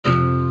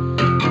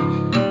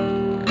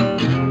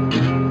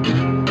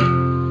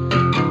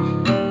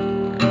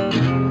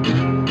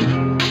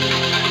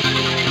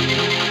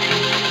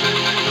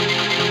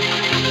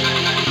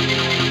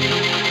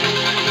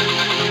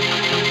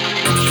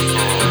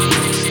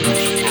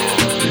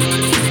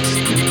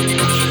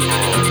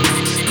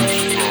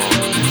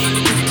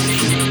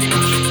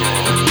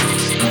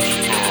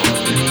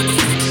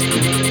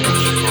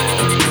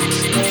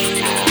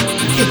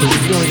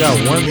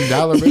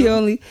$1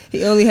 bill.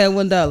 He only had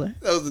 $1. That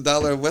was the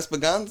dollar of West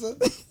Baganza.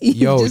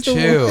 Yo,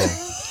 chill.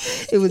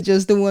 It was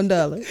just the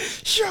 $1.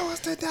 Show us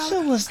the dollar.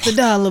 Show us the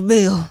dollar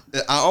bill.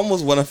 I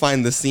almost want to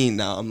find the scene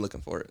now. I'm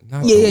looking for it.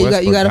 Not Yeah, the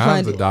West you gotta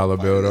find Baganza it. dollar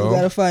bill though. You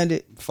gotta find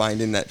it.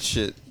 Finding that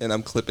shit, and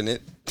I'm clipping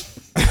it.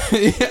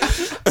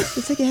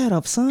 Just take your hat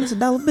off, son. It's a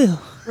dollar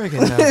bill.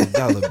 Recognize the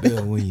dollar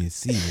bill when you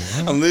see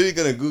it. I'm literally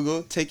gonna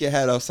Google. Take your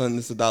hat off, son.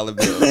 It's a dollar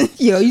bill.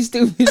 Yo, you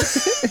stupid.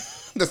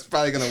 That's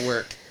probably gonna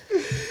work.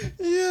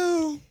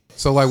 Yo.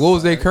 So like, what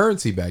was their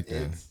currency back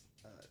then?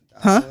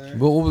 Huh?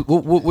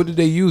 What did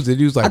they use? Did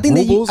they use like I think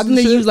they rubles?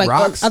 use like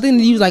rocks. I think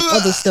they use like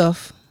other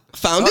stuff.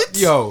 Found it?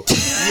 Yo.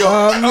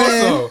 man.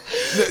 Also,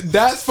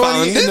 that's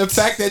funny. Found And the it?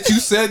 fact that you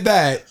said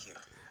that,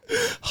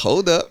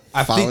 Hold up.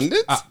 I Found think,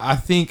 it?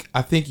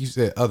 I think you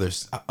said other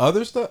stuff.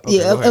 Okay,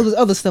 Yeah, go ahead. it was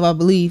other stuff, I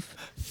believe.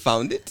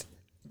 Found it?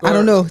 I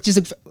don't know, just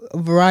a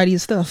variety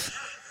of stuff.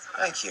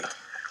 Thank you.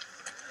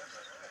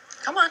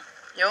 Come on,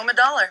 you owe him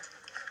 $1.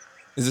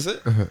 Is this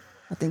it?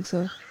 I think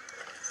so.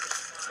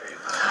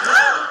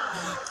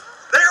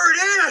 There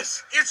it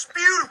is. It's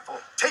beautiful.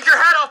 Take your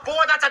hat off, boy.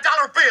 That's a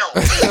dollar bill.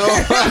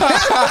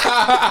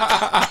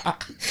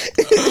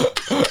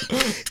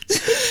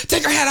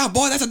 Take your hat off,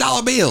 boy. That's a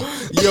dollar bill.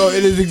 Yo,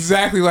 it is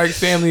exactly like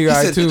Family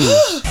Guy said, too.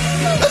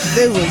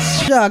 They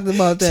was shocked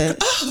about that.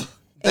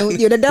 And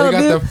yeah, the They dollar got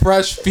bill, the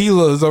fresh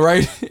feelers, all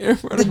right. In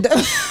front of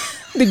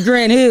the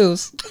Grand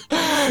Hills.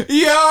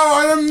 Yo,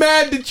 I'm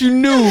mad that you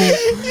knew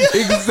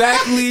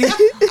exactly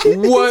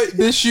what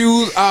the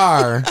shoes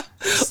are.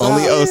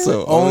 Only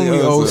Oso. Only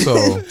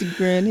Oso. The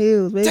Grand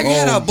Hills, baby. Take your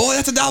hat off, boy.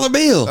 That's a dollar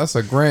bill. That's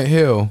a Grant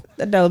Hill.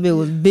 That dollar bill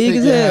was big Take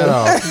as your hat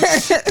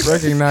hell. off.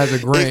 Recognize a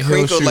Grant It Hill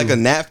crinkled shoe. like a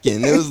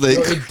napkin. It was like,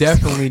 It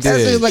definitely That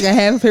shit did. was like a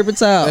half a paper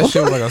towel. That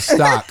shit was like a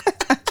stock.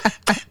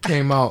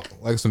 Came out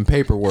like some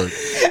paperwork.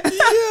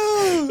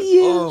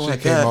 oh my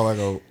Shit came out god. like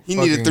a He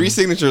needed fucking- 3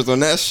 signatures on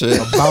that shit.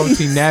 a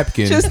bounty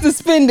napkin. Just to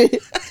spend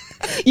it.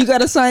 You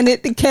gotta sign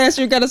it. The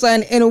cashier gotta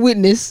sign it and a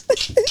witness.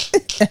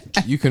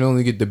 You can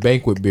only get the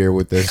banquet beer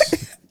with this.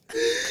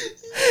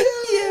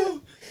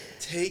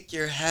 Take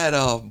your hat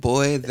off,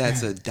 boy.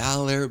 That's a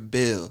dollar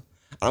bill.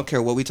 I don't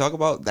care what we talk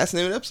about. That's the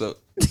name of the episode.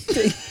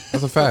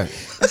 That's a fact.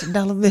 That's a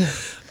dollar bill.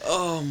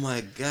 Oh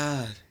my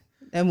god.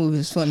 That movie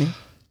is funny.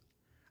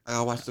 I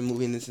gotta watch the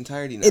movie in its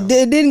entirety now. It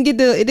didn't get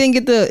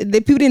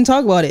the people didn't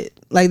talk about it.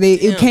 Like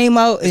it Damn. came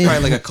out It's and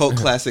probably like a cult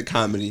classic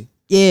comedy.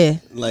 yeah.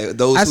 Like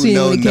those I who seen it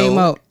know when it came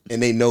know, out.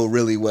 and they know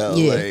really well.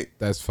 Yeah. Like,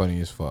 That's funny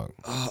as fuck.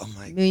 oh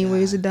my god. Million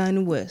Ways to Die in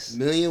the West.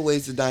 Million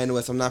Ways to Die in the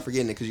West. I'm not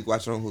forgetting it because you can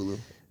watch it on Hulu.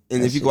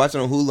 And if you can watch it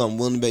on Hulu, I'm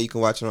willing to bet you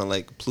can watch it on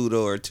like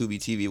Pluto or Tubi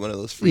TV, one of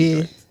those free Yeah.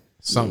 joints.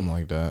 Something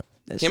like that.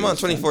 That Came shit out in was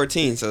funny.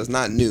 2014, so it's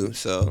not new.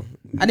 So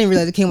I didn't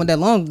realize it came out that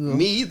long ago.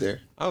 me either.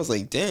 I was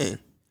like, dang.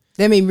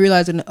 That made me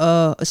realize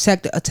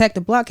that Attack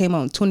the Block came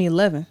out in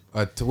 2011.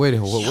 Wait,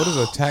 what is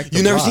Attack the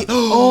You never Block? seen?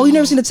 Oh, you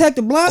never seen Attack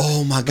the Block?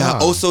 Oh my god!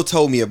 Nah. Oso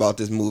told me about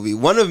this movie.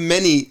 One of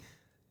many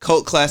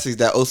cult classics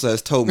that Oso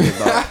has told me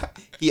about.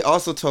 He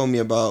also told me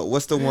about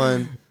what's the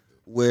one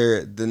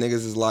where the niggas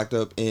is locked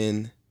up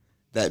in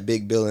that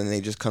big building and they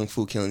just kung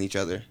fu killing each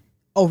other.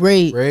 Oh,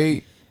 Raid.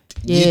 Raid?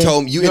 Yeah. You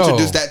told me you Yo.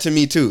 introduced that to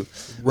me too.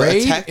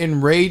 Raid Attack-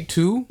 and Raid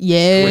 2?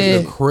 Yeah.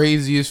 The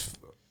craziest.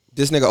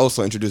 This nigga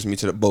also introduced me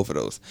to both of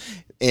those.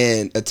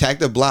 And Attack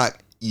the Block.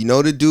 You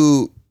know the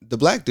dude, the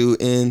black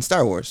dude in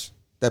Star Wars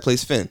that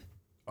plays Finn.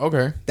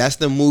 Okay. That's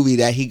the movie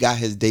that he got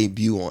his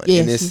debut on.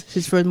 Yeah, and it's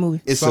his first movie.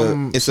 it's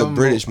a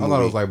British I movie.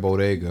 thought it was like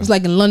Bodega. It's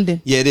like in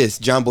London. Yeah, it is.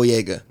 John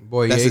Boyega.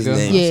 That's his Boyega?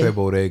 name. I Yeah. said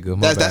Bodega.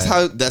 My That's bad.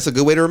 how. That's a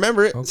good way to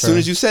remember it. Okay. As soon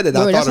as you said it, I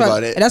Word, thought that's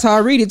about how, it. That's how I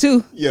read it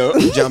too. Yo,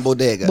 John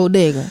Bodega.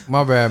 Bodega.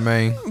 My bad,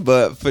 man.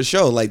 But for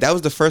sure, like that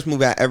was the first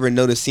movie I ever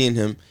noticed seeing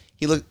him.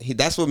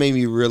 That's what made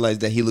me realize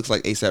that he looks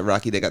like ASAP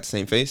Rocky. They got the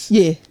same face.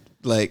 Yeah.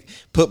 Like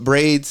put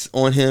braids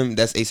on him.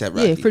 That's ASAP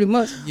Rocky. Yeah, pretty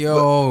much.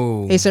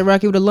 Yo. A$AP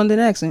Rocky with a London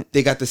accent.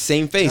 They got the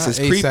same face. It's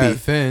Not creepy. A$AP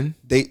Finn.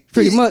 They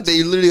Pretty much.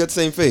 They literally got the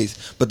same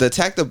face. But the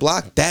Attack the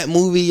Block, that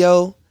movie,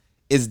 yo,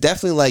 is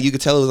definitely like you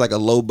could tell it was like a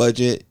low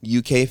budget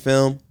UK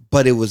film,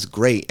 but it was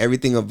great.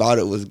 Everything about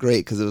it was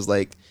great because it was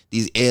like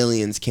these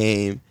aliens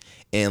came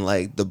and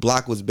like the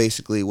block was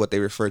basically what they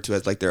refer to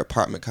as like their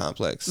apartment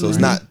complex. So it's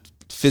not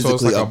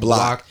physically like a a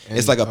block. block and-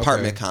 It's like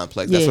apartment okay.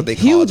 complex. Yeah, That's what they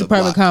call huge the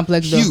apartment block.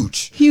 complex, though.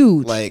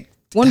 Huge. Like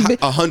One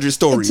bit- 100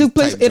 stories. It took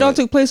place. type It all joint.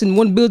 took place in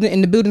one building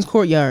in the building's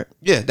courtyard.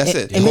 Yeah, that's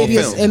it. The And whole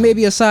maybe film. and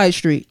maybe a side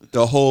street.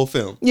 The whole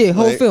film. Yeah,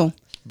 whole Like, film.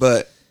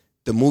 But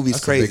the movie's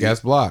That's crazy. a big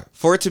ass block.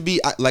 For it to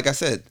be, like I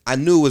said, I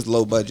knew it was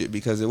low budget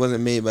because it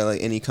wasn't made by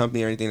like any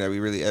company or anything that we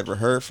really ever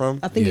heard from.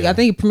 I think Yeah. it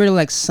premiered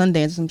like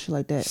Sundance or some shit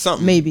like that.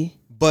 Something. Maybe.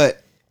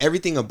 But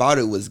everything about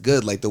it was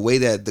good. Like the way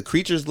that the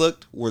creatures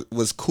looked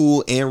was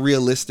cool and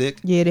realistic.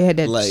 Yeah, they had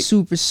that Like-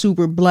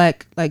 super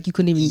black, like you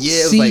couldn't even Yeah,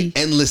 it was see. like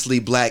endlessly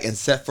black,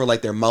 except for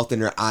like their mouth and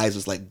their eyes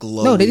was like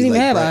glowing. No, they didn't even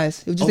like, have bright. eyes.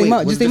 It was just Oh, their wait,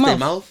 mouth. was Just it their just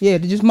mouth. Yeah,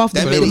 they just mouth. That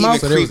Their made it even mouth.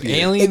 So there was creepier.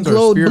 aliens It or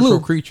glowed spiritual blue.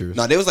 creatures?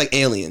 No, they was like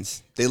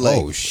aliens. They like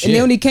Oh shit. And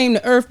they only came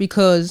to Earth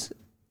because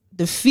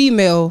the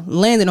female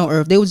landed on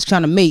Earth. They was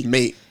trying to mate.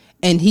 mate.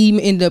 and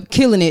he ended up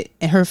killing it,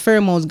 and her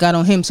pheromones got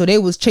on him, so they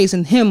was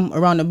chasing him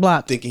around the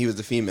block. Thinking he was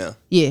the female.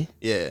 Yeah,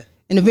 Yeah.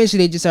 and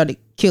eventually they just started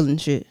killing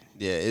shit.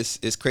 Yeah,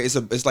 it's crazy.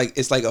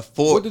 It's like a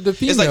 4. What did the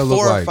It's like female 4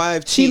 look or like?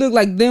 5. She looked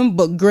like them,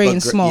 but gray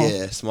and small.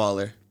 Yeah,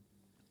 smaller.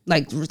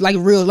 like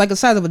real, like the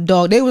size of a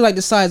dog. They were like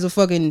the size of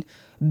fucking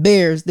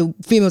bears. The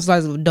female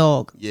size of a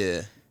dog.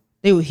 Yeah,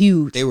 They were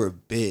huge they were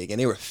big and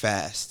they were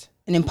fast.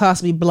 and then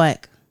possibly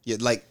black. Yeah,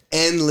 like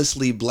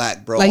endlessly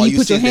black, bro. Like All you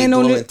put see your is their hand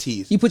on glowing it,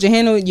 teeth. you put your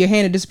hand on it, your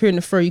hand had disappeared in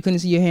the fur. You couldn't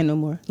see your hand no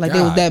more. Like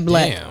they was that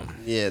black. Damn.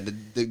 Yeah,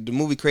 the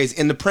movie crazy,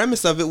 and the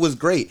premise of it was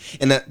great,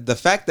 and the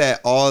fact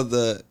that all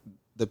the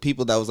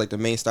people that was like the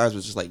main stars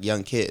was just like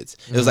young kids.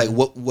 It was like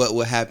what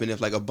would happen if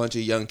like a bunch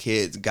of young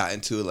kids got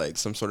into like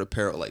some sort of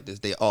peril like this?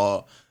 They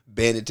all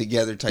banded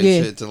together type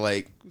shit to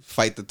like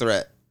fight the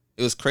threat.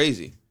 It was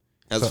crazy.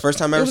 That was the first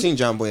time I ever seen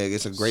John Boyega.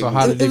 It's a great So movie.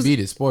 how did they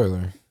beat it?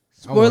 Spoiler.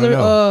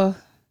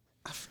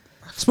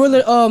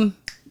 Spoiler,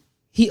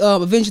 he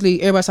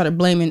eventually everybody started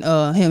blaming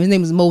him. His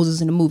name was Moses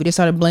in the movie. They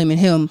started blaming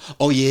him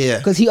Oh yeah.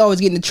 because he always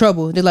getting in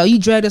trouble. They're like, you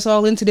dragged us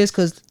all into this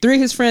because 3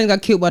 of his friends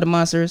got killed by the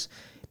monsters.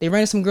 They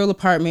ran to some girl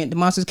apartment. The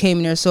monsters came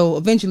in there. So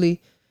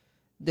eventually,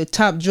 the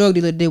top drug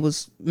dealer they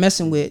was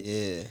messing with,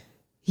 Yeah.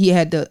 he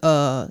had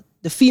the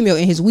female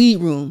in his weed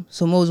room.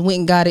 So Moses went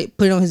and got it,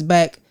 put it on his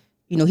back.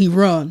 You know, he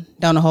run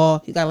down the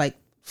hall. He got like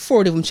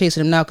 40 of them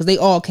chasing him now because they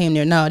all came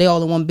there now. They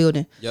all in one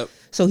building. Yep.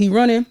 So he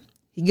running.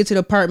 He get to the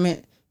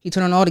apartment. He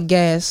turn on all the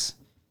gas,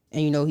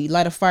 and you know he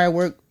light a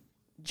firework,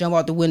 jump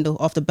out the window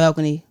off the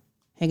balcony,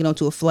 hanging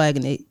onto a flag,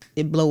 and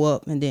it blow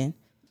up. And then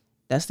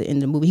that's the end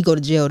of the movie. He go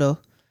to jail though,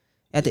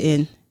 at the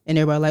end, and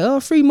everybody like, oh,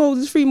 free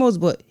Moses,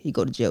 but he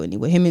go to jail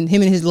anyway. Him and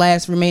his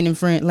last 2 remaining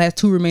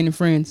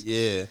friends.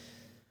 Yeah.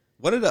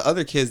 One of the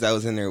other kids that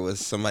was in there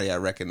was somebody I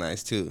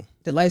recognized too.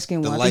 The light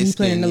skin one. I think light he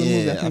played skin, another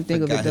movie. I yeah, can't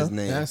think of it forgot though. his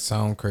name. That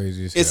sound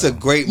crazy as It's hell. a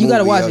great movie. You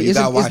gotta watch yo. it. You It's,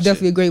 gotta watch it's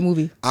definitely it. a great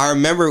movie. I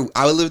remember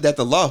I lived at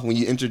the loft when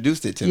you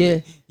introduced it to Yeah.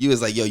 me. You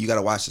was like, yo, you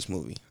gotta watch this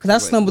movie. Because I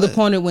was like, stumbled what?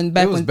 upon it when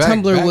It was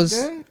Tumblr was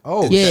then?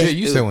 Oh Yeah. shit!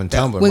 You said when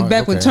Tumblr. when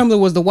Mark, when okay. Tumblr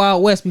was the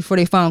Wild West before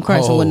they found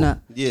Christ and Oh. whatnot.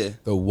 Yeah,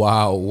 The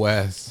Wild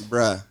West.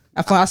 bruh.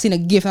 I seen a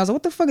gift. I was like,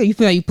 what the fuck? You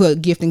feel like you put a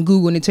gift in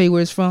Google and they tell you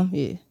where it's from?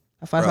 Yeah.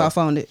 That's how I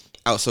found it.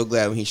 I was so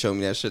glad when he showed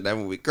me that shit. That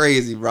movie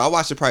crazy, bro. I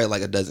watched it probably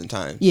like a dozen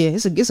times. Yeah,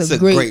 it's a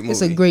great movie.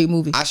 It's a great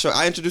movie.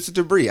 I introduced it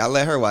to Bree. I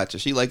let her watch it.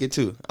 She liked it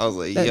too. I was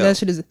like, yo, That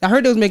shit is. I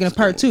heard they was making a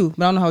part 2,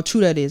 but I don't know how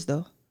true that is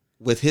though.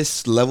 with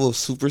his level of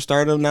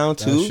superstardom now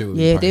That shit too, was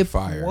Yeah, fucking they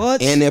fire.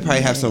 What? and they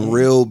probably have some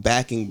real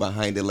backing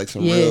behind it, like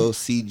some Yeah. real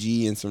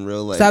CG and some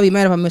real like. So I'd be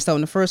mad if I missed out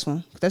on the first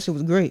one. 'Cause that shit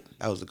was great.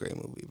 That was a great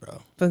movie,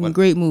 bro. Fucking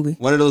great movie.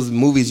 One of those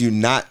movies you're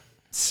not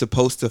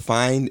supposed to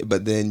find,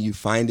 but then you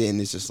find it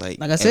and it's just like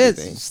Like I said,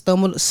 everything.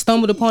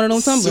 stumbled upon it on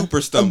Tumblr.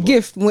 Super stumbled. A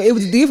gift. When it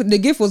was the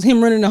gift was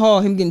him running the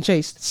hall, him getting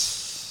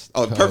chased.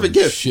 Oh, perfect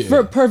gift. Shit.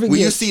 Perfect When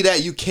you gift. see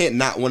that, you can't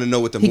not want to know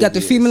what the He movie got the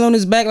is. female on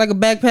his back like a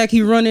backpack.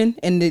 He running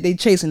and they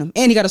chasing him,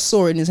 and he got a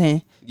sword in his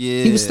hand.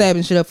 Yeah, He was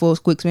stabbing shit up for a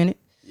quick minute.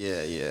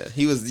 Yeah.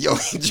 He was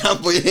John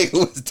Boyega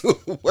was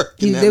doing work.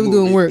 They were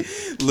doing work.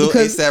 Little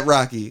Because- ASAP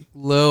Rocky.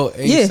 Lil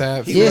Yeah,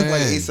 ASAP. He Yeah. looked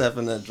like fan. ASAP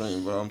in that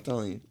dream, bro. I'm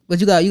telling you. But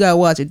you gotta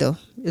watch it though.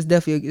 It's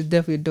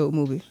definitely a dope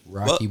movie.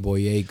 Rocky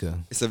Boyega.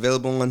 It's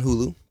available on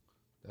Hulu.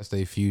 That's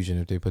their fusion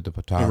if they put the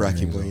Potter.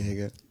 Rocky names on.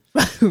 Boyega.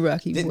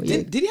 Rocky Did, Boy.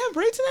 did he have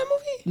braids in that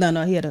movie?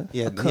 No, he had a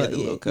Yeah, cut. he had the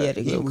little cut. He had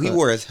a little He cut.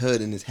 wore his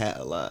hood and his hat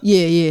a lot.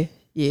 Yeah.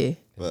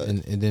 But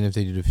And then if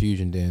they do the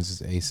fusion dance,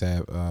 it's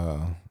ASAP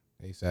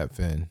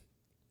Finn.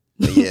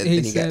 but yeah,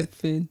 then he got ASAP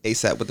Finn.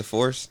 ASAP with the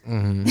Force.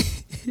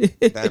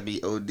 Mm-hmm. That'd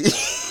be OD.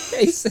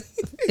 ASAP.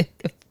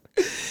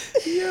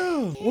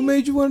 Yo, what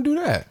made you want to do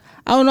that?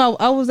 I don't know.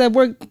 I was at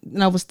work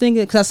and I was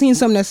thinking because I seen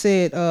something that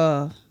said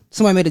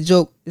somebody made a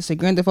joke. It said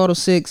Grand Theft Auto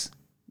 6,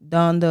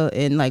 Donda,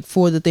 and like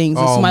 4 of the things.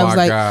 And Oh somebody my was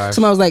like, gosh.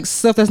 somebody was like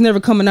stuff that's never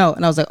coming out,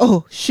 and I was like,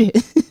 oh shit.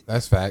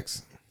 That's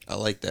facts. I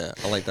like that.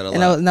 I like that a And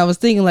lot. I was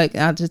thinking like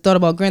I just thought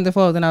about Grand Theft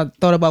Auto. Then I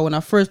thought about when I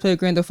first played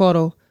Grand Theft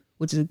Auto,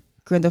 which is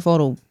Grand Theft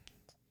Auto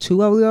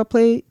 2. I believe I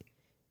played,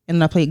 and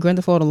then I played Grand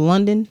Theft Auto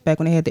London back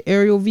when they had the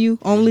aerial view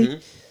only.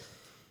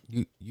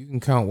 Mm-hmm. You can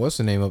count what's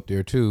the name up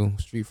there too.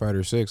 Street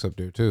Fighter 6 up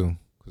there too,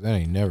 because that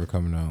ain't never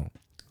coming out.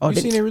 Oh, You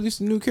seen they released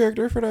a new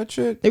character for that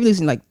shit? They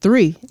releasing like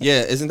 3.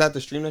 Yeah, isn't that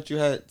the stream that you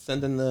had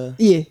sent in the?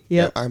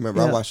 Yeah. I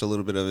remember. I watched a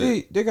little bit of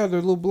it. They got their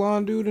little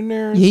blonde dude in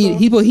there. And He's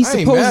stuff. I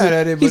ain't mad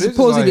at it, but he's it's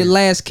supposedly like, the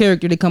last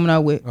character they coming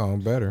out with. oh,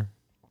 better.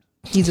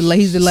 He's the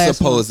last one.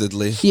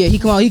 Supposedly, Yeah, he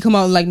come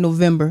out in like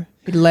November.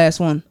 He the last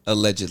one.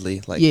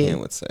 allegedly, like Yeah. Ken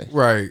would say.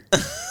 Right.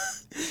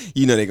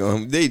 You know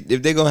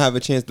if they gonna have a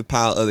chance to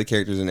pile other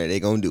characters in there, they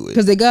gonna do it.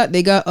 Because they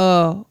got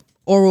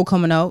Oro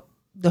coming out,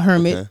 the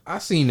Hermit. Okay. I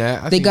seen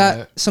that. They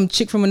got some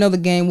chick from another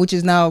game, which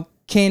is now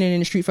canon in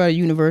the Street Fighter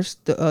universe,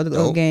 the other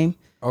Dope. game.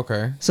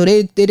 Okay. So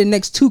they the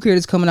next 2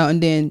 characters coming out,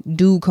 and then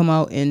Dude come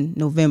out in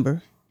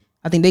November.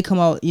 I think they come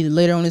out either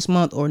later on this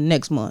month or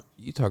next month.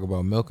 You talk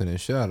about milking the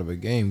shit out of a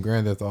game.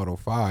 Grand Theft Auto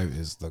 5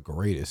 is the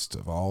greatest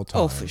of all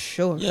time. Oh, for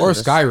sure. Yeah. Or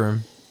that's- Skyrim.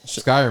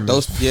 Skyrim.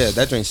 Those, is, yeah,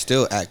 that drink's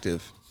still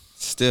active.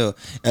 Still,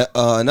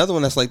 another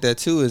one that's like that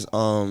too is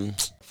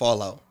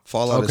Fallout.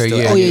 Fallout Okay, is still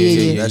yeah,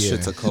 active. yeah. That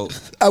shit's a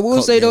cult. I will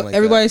cult say game though, like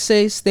everybody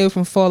say stay away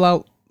from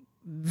Fallout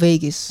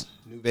Vegas.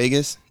 New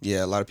Vegas.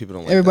 Yeah, a lot of people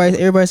don't like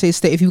Everybody say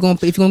stay. If you gonna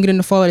get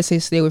into Fallout, they say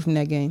stay away from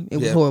that game. It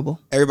was Yeah. horrible.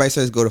 Everybody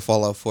says go to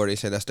Fallout 4. They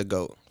say that's the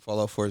GOAT.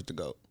 Fallout 4 is the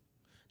GOAT.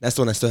 That's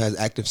the one that still has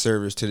active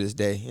servers to this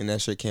day. And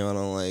that shit came out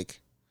on like,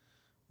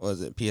 what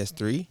was it,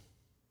 PS3?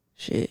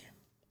 Shit.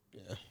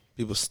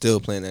 People still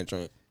playing that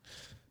joint.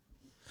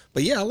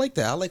 But yeah, I like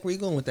that. I like where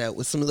you're going with that,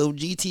 with some little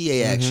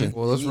GTA action.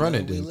 Well, let's You run know,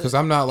 it we then, lit. because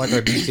I'm not like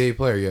a GTA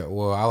player yet.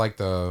 Well, I like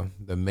the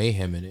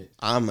mayhem in it.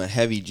 I'm a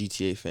heavy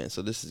GTA fan,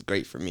 so this is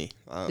great for me.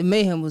 The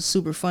mayhem was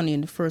super funny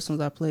in the first ones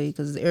I played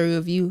because the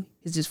aerial view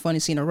is just funny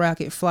seeing a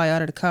rocket fly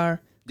out of the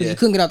car because Yeah. you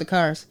couldn't get out the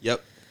cars.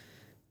 Yep,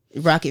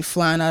 Rocket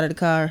flying out of the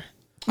car.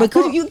 But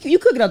you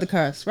could get out the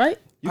cars, right?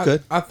 you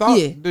could. I thought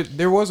Yeah.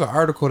 there was an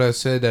article that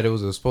said that it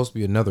was supposed to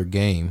be another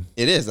game.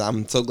 It is.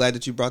 I'm so glad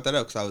that you brought that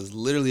up because I was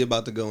literally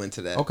about to go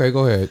into that. Okay,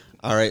 go ahead.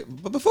 All right,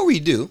 but before we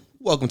do,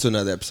 welcome to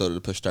another episode of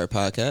the Push Start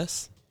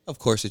Podcast. Of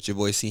course, it's your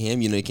boy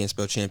C-Ham. You know you can't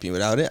spell champion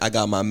without it. I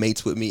got my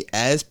mates with me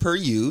as per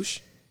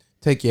usual.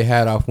 Take your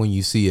hat off when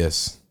you see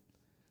us.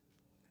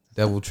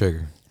 Devil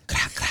Trigger.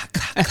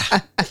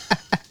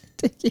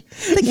 Take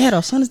your head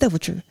off, son. It's devil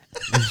trigger.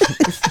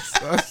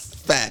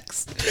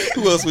 Facts.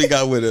 Who else we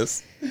got with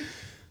us?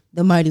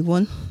 The mighty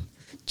one,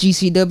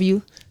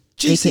 GCW,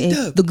 GCW.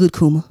 aka the good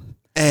Kuma.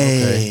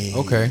 Hey.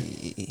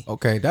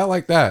 Okay. That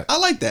like that. I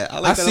like that. I I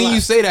like that a seen lot. you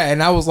say that,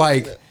 and I was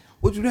like,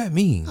 "What do that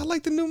mean? I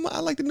like the new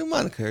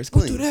moniker. It's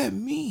What clean. do that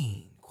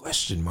mean?"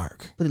 Question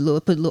mark. Put a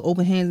little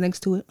open hands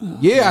next to it.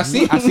 Yeah, I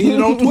seen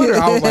it on Twitter.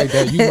 I was like,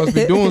 "That you must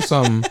be doing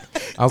something."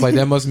 I was like,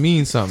 "That must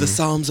mean something." The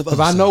Psalms of Because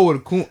Oso.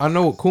 I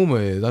know what Kuma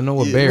is. I know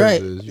what Bears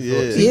Right. is. You Yeah.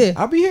 feel- See, Yeah.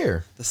 I'll be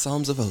here. The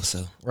Psalms of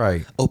Oso.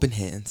 Right. Open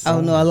hands. I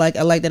don't know. I like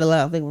that a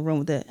lot. I think we're wrong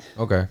with that.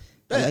 Okay.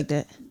 I like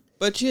that.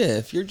 But yeah,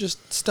 if you're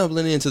just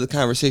stumbling into the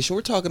conversation,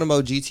 we're talking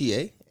about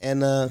GTA.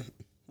 And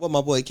what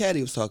my boy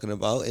Caddy was talking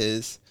about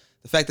is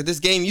the fact that this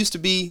game used to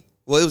be,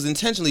 well, it was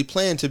intentionally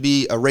planned to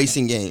be a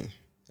racing game.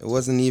 It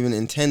wasn't even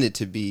intended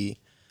to be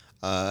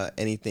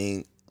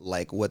anything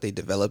like what they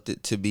developed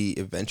it to be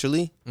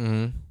eventually.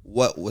 Mm-hmm.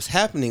 What was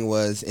happening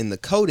was in the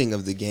coding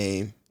of the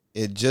game,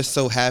 it just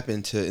so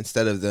happened to,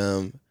 instead of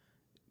them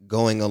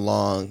going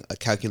along a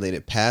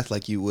calculated path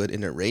like you would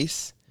in a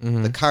race,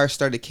 the cars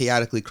started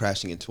chaotically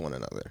crashing into one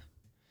another.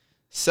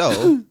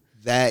 So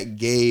that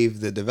gave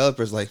the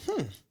developers like,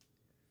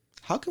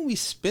 how can we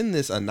spin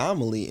this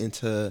anomaly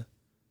into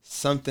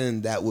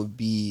something that would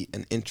be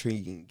an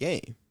intriguing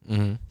game?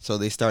 Mm-hmm. So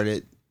they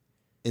started,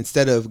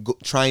 instead of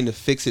trying to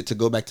fix it to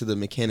go back to the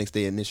mechanics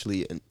they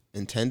initially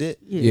intended,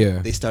 Yeah.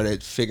 they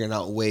started figuring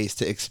out ways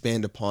to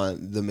expand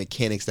upon the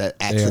mechanics that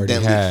already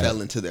accidentally had.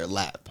 fell into their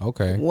lap.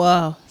 Okay.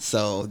 Wow.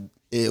 So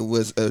it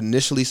was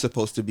initially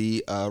supposed to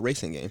be a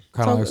racing game.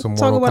 Kind of like some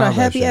Talk Mortal about a Kombat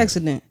happy shit.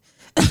 accident.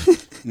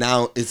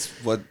 Now it's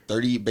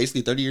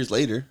basically 30 years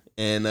later,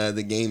 and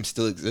the game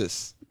still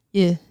exists.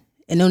 Yeah,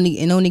 and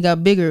only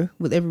got bigger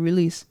with every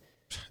release.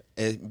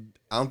 I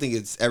don't think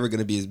it's ever going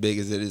to be as big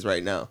as it is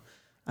right now.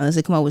 Unless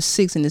they come out with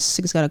 6, and the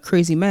 6 got a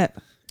crazy map.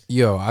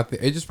 Yo, I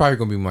think it's just probably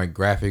gonna be my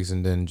graphics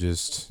and then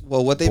just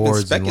Well, what they've been boards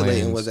and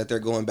speculating lanes. was that they're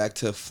going back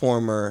to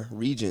former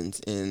regions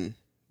in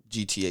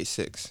GTA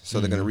 6. So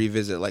they're going to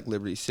revisit like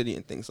Liberty City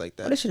and things like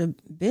Oh, they that. should have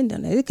been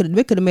done that. They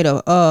could have made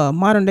a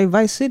modern day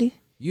Vice City.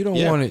 You don't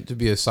Yeah. want it to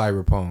be a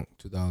Cyberpunk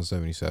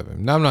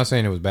 2077. No, I'm not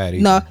saying it was bad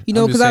either. No, you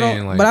know, I'm just because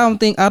saying, like, but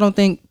I don't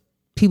think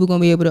people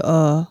gonna be able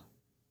to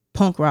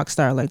punk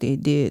Rockstar like they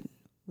did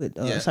with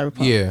Yeah.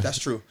 Cyberpunk. yeah, That's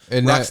true.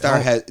 And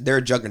Rockstar they're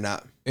a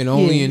juggernaut. and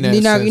only Yeah, in that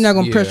you're not sense,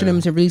 gonna pressure yeah.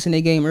 them to releasing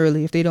their game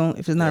early if it's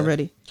not Yeah.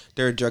 ready.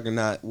 They're a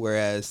juggernaut,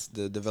 whereas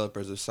the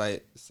developers of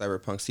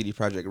Cyberpunk CD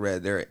Projekt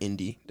Red, they're an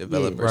indie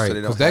developer. Right, so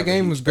they don't because that have a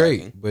game huge was great,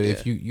 backing. but Yeah.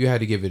 if you had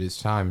to give it its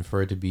time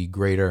for it to be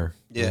greater,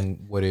 Yeah. than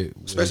what it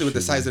especially with the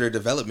should size be. of their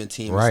development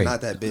team, right, it's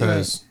not that big.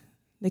 'Cause-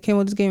 They came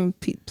with this game in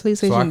so I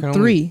PlayStation can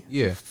 3.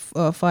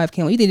 only, 5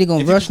 came. You think they're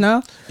gonna If you- rush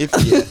now?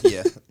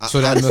 Yeah. So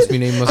that must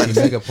mean they must be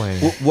mega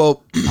planning.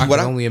 Well, I what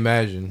can I only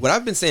imagine. what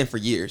I've been saying for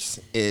years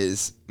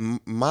is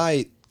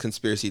my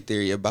conspiracy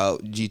theory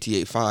about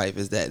GTA 5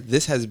 is that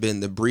this has been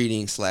the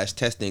breeding /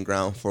 testing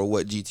ground for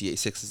what GTA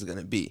 6 is going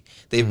to be.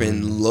 They've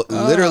been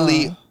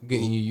literally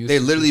Getting you used they've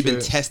to literally some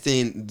been shit.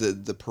 testing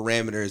the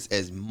parameters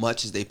as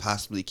much as they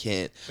possibly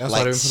can. That's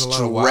why they're putting a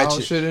lot of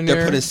wild shit in They're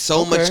there? putting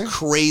so much Okay.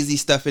 crazy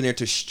stuff in there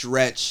to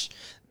stretch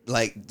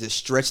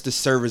the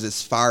servers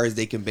as far as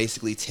they can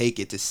basically take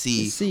it to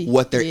see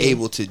what they're yeah.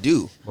 able to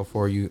do.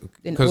 Before you,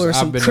 Then because order I've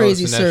some been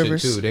crazy noticing that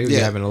servers. shit too. They be Yeah.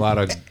 having a lot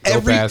of dope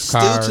Every ass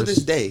still cars. to this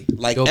day,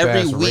 like dope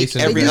every ass week,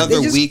 racing every cars. other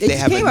They just- week, they they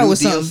just have a came out new with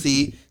something.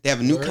 DLC. They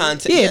have new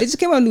content. Yeah, they just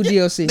came out with new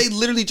DLC. They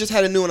literally just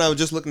had a new one. I was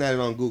just looking at it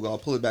on Google. I'll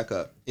pull it back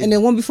up. And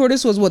then one before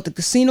this was what, the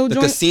casino the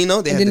joint?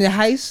 casino. They And had then the, the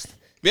heist.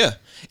 yeah,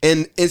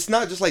 and it's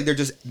not just like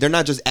they're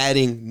not just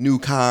adding new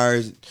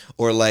cars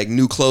or like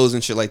new clothes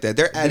and shit like that.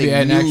 They're adding,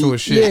 adding new actual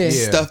shit. Yeah.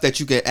 Yeah. stuff that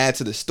you can add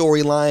to the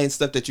storyline,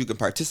 stuff that you can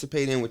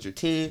participate in with your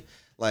team.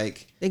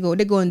 Like They go in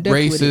depth with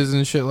Races it.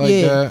 and shit like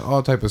Yeah. that.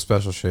 All type of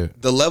special shit.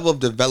 the level of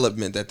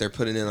development that they're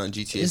putting in on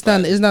GTA. It's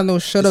 5. not no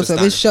shut up It's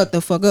stuff. It's shut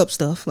the fuck up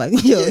stuff. Like,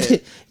 yo, Yeah. y'all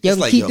It's can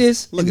like, keep yo,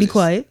 this look and at be this.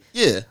 quiet.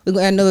 Yeah, We're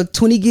gonna add another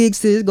 20 gigs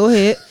to this. Go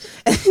ahead.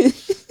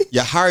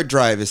 your hard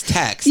drive is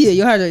taxed. Yeah,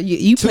 you heard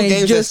you Two playing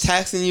games just that's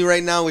taxing you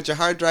right now with your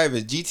hard drive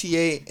is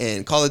GTA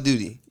and Call of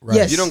Duty. Right.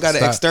 Yes. You don't got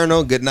an Stop.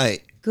 external. Good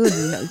night.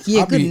 good.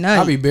 Yeah, good night.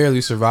 I'll be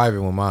barely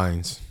surviving with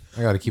mines.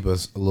 I got to keep a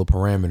little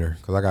parameter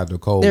because I got the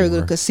cold. There we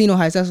War. go. Casino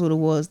Heist. That's what it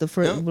was. The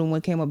first Yep. one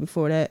came up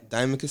before that.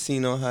 Diamond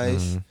Casino Heist.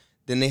 Mm-hmm.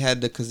 Then they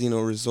had the Casino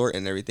Resort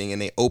and everything,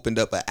 and they opened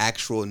up an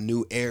actual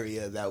new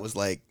area that was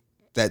like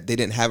that they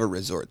didn't have a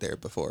resort there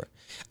before.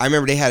 I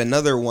remember they had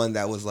another one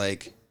that was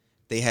like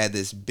they had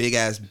this big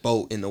ass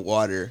boat in the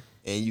water,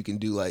 and you can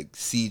do like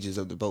sieges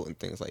of the boat and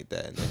things like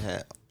that. And they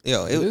had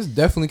This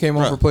definitely came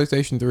out Bruh. for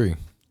PlayStation 3.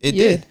 it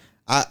Yeah. did.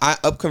 I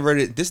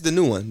upconverted. This is the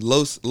new one,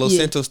 Los Yeah.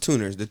 Santos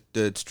Tuners,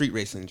 the street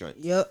racing joint.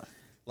 Yep.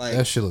 Like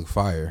That shit look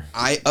fire.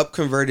 I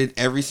upconverted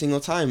every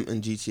single time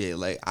in GTA.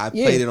 Like I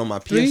Yeah. played it on my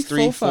 3,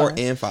 PS3, 4, 4, 5.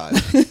 and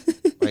 5.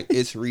 Like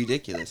it's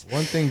ridiculous.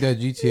 One thing that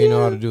GTA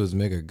know how to do is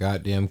make a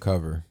goddamn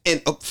cover.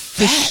 And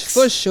facts.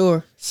 For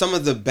sure. Some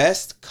of the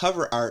best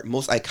cover art,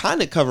 most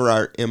iconic cover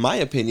art, in my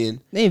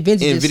opinion, They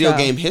invented in this video style.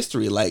 game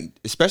history. Like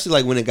especially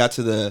like when it got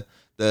to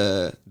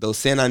those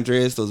San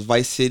Andreas, those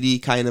Vice City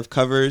kind of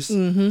covers.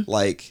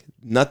 Like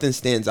nothing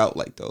stands out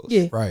like those.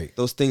 Yeah. Right.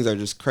 Those things are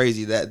just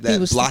crazy. That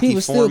blocky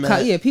people still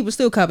format. people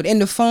still copy it.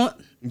 And the font.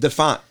 The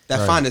font. That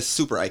Right. font is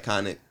super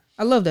iconic.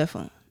 I love that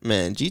font.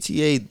 Man,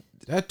 GTA.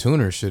 That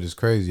tuner shit is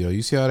crazy, yo.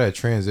 You see how that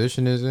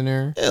transition is in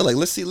there? Yeah, like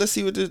let's see what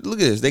this, look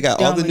at this. They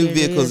got all the new Dominator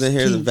vehicles is in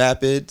here, the key.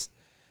 Vapids.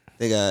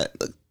 They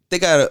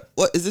got a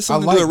what is this I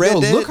something like, to do with Red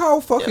yo, Dead? look how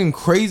fucking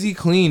crazy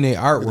clean their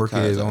artwork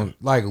cars is are. on.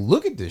 Like,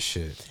 look at this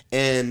shit.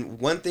 And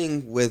one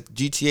thing with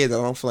GTA that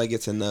I don't feel like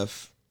gets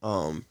enough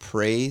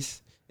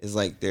praise is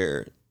like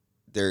their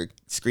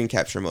screen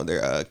capture mode,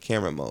 their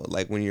camera mode.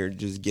 Like when you're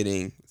just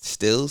getting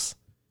stills,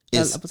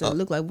 it's It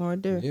look like one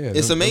right there. Yeah,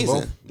 It's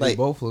amazing. They Like-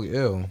 both look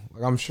ill.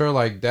 Like I'm sure,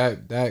 like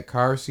that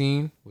car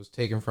scene was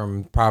taken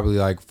from probably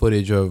like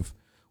footage of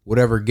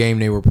whatever game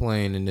they were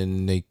playing, and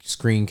then they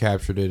screen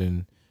captured it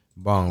and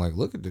bong. Like,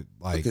 look at it.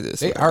 Like, Look at this,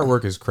 their man.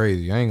 artwork is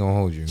crazy. I ain't gonna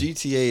hold you.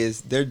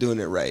 GTA they're doing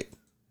it right.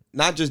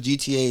 Not just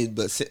GTA,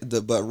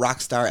 but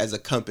Rockstar as a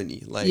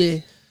company. Like Yeah.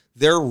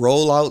 their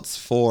rollouts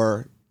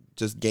for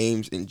just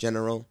games in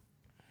general,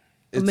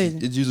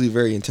 Amazing. it's usually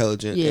very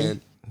intelligent Yeah.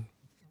 and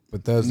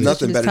But does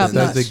nothing It's better top than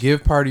does that. the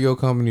give part of your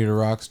company to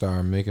Rockstar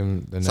and make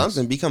them the next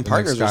Something become the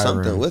partners next or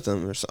something Skyrim. with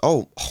them or so.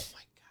 Oh my god,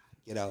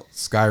 get out.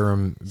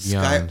 Skyrim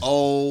Beyond. That's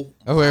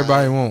That's what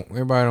everybody want.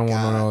 Everybody don't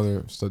want God. no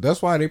other. So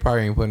that's why they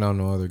probably ain't putting out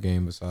no other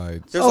game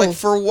besides. There's Oh. like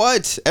for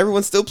what?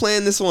 Everyone's still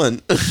playing this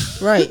one.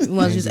 Right. You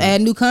want to just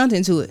add new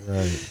content to it.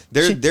 Right.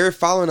 They're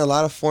following a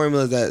lot of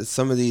formulas that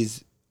some of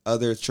these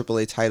other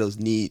AAA titles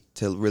need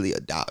to really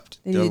adopt.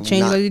 They need to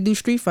change like they do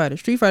Street Fighter.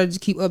 Street Fighter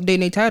just keep updating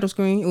their title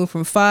screen. It went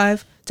from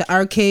 5 to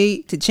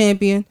arcade to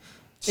champion.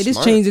 They just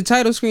Smart. changed the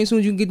title screen as soon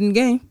as you get in the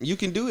game. You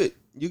can do it.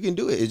 You can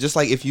do it. It's just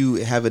like if you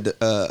have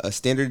a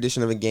standard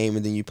edition of a game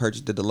and then you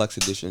purchase the deluxe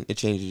edition, it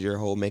changes your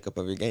whole makeup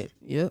of your game.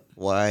 Yep.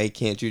 Why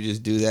can't you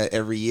just do that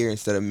every year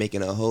instead of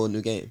making a whole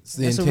new game? It's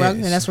the That's what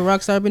intent. that's what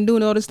Rockstar been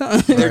doing all this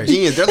time. They're Right.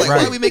 genius. They're like, why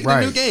Right, are we making a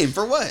new right. game?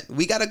 For what?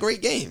 We got a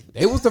great game.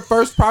 They was the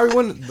first probably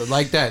one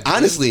like that.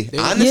 Honestly, they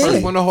was the honestly.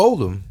 first one to hold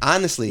them.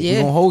 Honestly, Yeah. We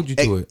gonna hold you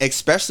to it.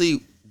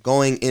 especially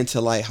going into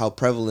like how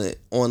prevalent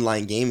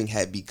online gaming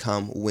had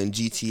become when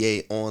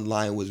GTA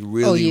Online was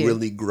really, yeah.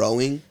 really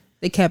growing.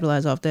 They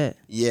capitalize off that.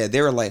 Yeah,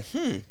 they were like,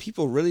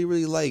 people really,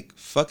 really like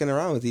fucking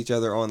around with each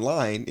other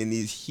online in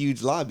these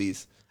huge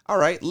lobbies. All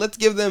right, let's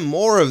give them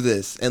more of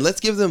this, and let's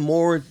give them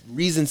more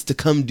reasons to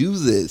come do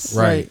this.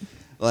 Right.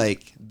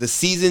 Like the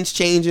seasons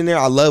change in there.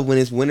 I love when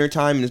it's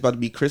wintertime and it's about to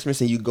be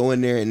Christmas and you go in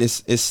there and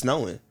it's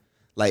snowing.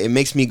 Like it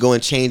makes me go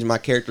and change my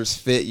character's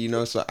fit, you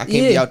know, so I can't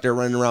be Yeah. out there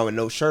running around with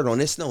no shirt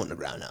on. It's snow on the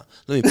ground now.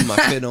 Let me put my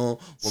fit on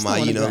with my,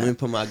 Snow on the let me ground.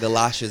 put my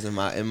galoshes and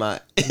my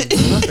Not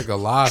the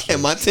galoshes.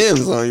 and my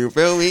Timbs on. You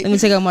feel me? Let me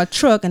take out my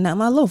truck and not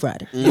my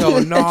lowrider. Yo,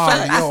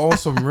 nah, yo, on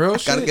some real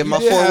shit. Gotta get you my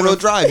did have 4-wheel the-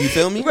 drive. You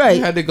feel me? You Right.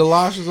 had the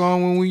galoshes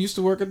on when we used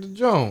to work at the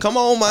Jones. Come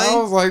on, I man.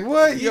 was like,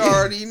 what? You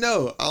already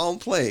know. I don't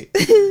play.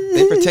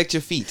 They protect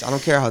your feet. I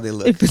don't care how they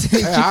look.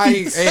 Hey,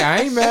 I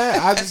ain't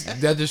mad.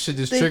 That just shit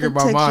just They triggered my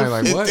protect mind. your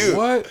Like, feet, what? dude.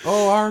 What?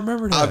 Oh, I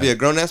remember that. I'll be a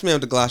grown ass man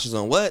with the galoshes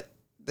on. What?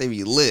 They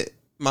be lit.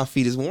 My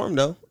feet is warm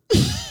though,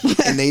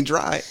 and they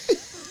dry.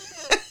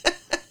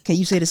 Can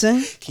you say the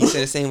same? Can you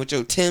say the same with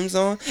your Timbs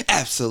on?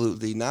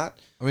 Absolutely not.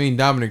 I mean,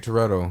 Dominic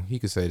Toretto, he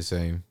could say the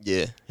same.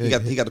 Yeah, he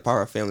got the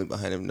power of family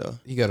behind him though.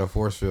 He got a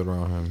force field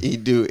around him. He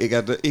do. He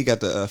got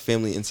the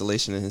family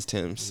insulation in his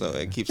Timbs, so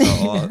it keeps out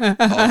all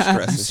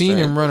stress. You seen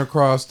him run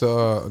across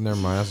the. Never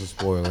mind, that's a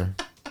spoiler.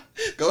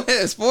 Go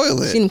ahead,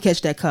 spoil it. Seen him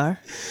catch that car.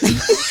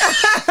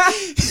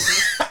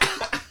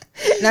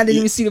 And I didn't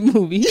even see the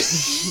movie.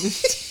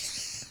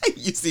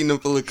 You seen him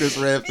pull a Chris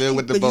Redfield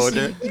with the But you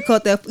boulder. see- He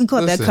caught that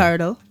Listen. car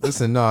though.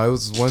 Listen, no, it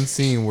was one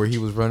scene where he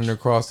was running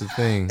across the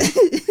thing,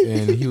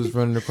 and he was was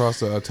running across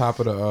the top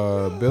of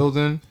the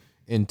building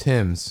in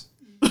Tim's.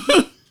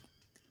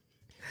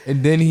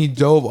 And then he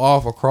dove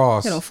off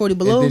across. 40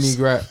 below. And then he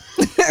grabbed.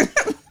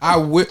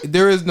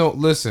 There is no.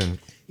 Listen.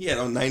 He had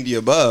on 90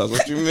 above.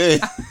 What you mean?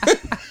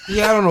 He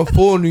had on a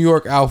full New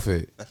York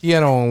outfit. He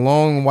had on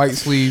long white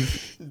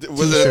sleeve.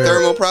 Was it a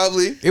thermal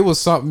probably? It was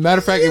something. Matter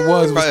of fact, it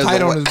was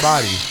tight on his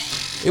body.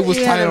 It was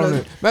tight on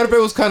it. Matter of fact,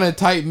 it was kind of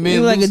tight mid. He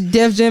was like a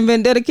Def Jam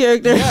Vendetta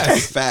character.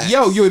 Yes. Facts.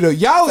 Y'all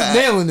is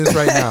nailing this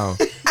right now.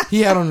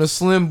 He had on the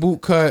slim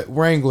boot cut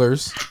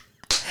Wranglers.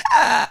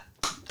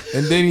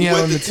 And then he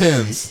had on the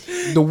Timbs.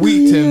 The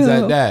wheat Timbs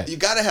at that. You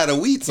gotta have a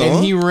wheat on.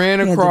 And he ran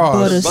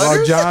across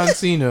while John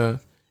Cena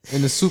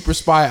in the super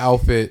spy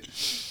outfit.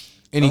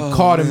 And he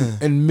caught him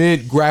in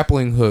mid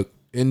grappling hook.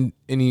 And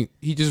he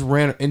just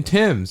ran in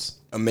Timbs.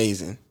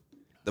 Amazing.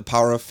 The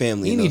power of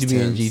family. He need to be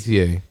in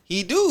GTA.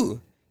 He do.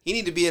 He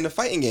need to be in a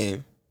fighting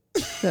game.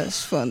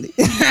 That's funny.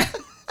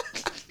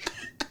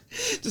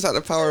 Just have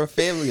the power of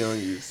family on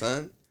you,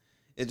 son.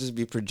 It just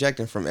be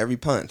projecting from every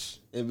punch.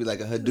 It'd be like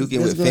a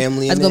Hadouken with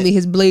family in it. That's gonna be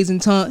his blazing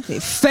taunt. Hey,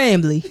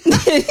 family.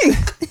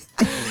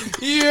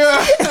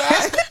 Yeah.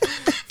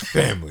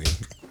 Family.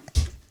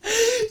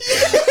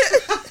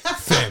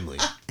 Family.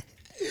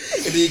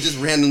 And then you just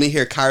randomly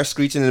hear cars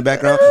screeching in the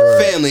background.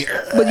 Family.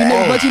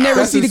 But you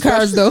never see the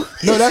cars though.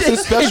 No, that's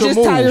his special it's just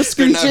move. tires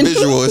They're not screeching.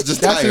 visual. It's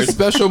just That's tires. his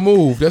special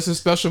move. That's his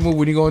special move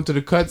when you go into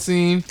the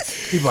cutscene.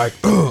 He's like,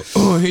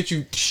 hit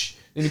you.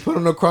 Then he put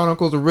on the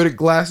Chronicles of Riddick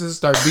glasses,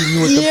 start beating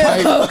you with the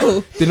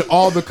pipe. Then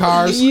all the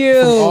cars from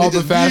all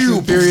the Fast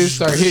and Furious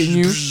start hitting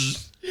you.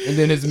 And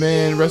then his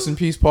man, rest in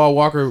peace, Paul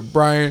Walker,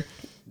 Brian,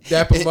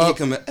 dap him He up.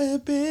 come in,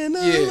 "It's been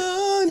a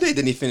long day."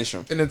 Then he finish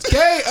him. And it's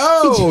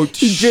KO.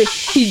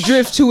 He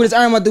drifts too with his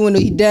arm out the window.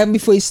 He dab him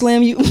before he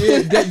slam you.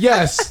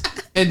 Yes.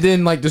 And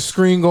then like the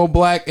screen go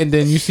black, and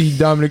then you see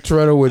Dominic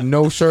Toretto with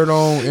no shirt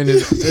on and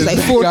his It's like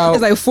back out.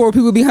 It's like 4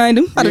 people behind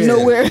him out of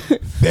nowhere.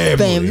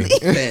 Family.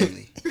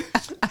 Family.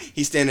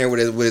 He's standing there with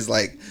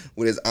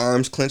his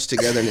arms clenched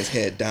together and his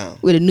head down.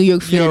 With a New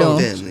York fit on.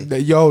 Family.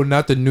 Yo,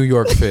 not the New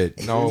York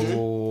fit.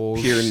 No.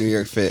 Pure New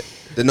York fit.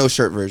 The no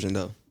shirt version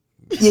though.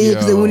 Yeah,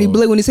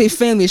 because when he say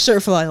family, his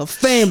shirt feel like a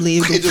family.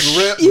 It It just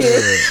ripped.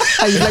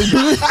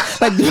 Yeah,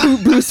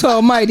 like Bruce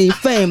Almighty,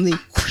 family.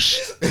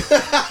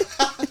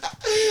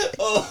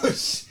 Oh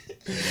shit.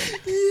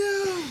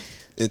 Yeah.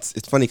 It's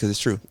funny because it's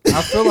true.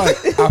 I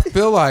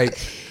feel like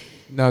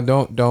no,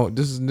 don't.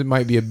 This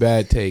might be a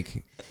bad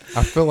take.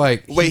 I feel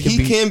like Wait,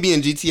 he can be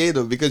in GTA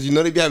though because you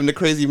know they be having the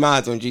crazy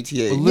mods on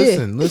GTA.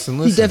 Listen.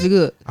 He's definitely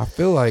good. I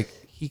feel like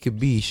he could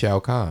be Shao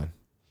Kahn.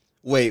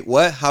 Wait,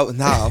 what? How?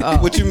 Nah.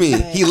 What you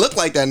mean? He looked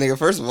like that nigga.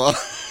 First of all,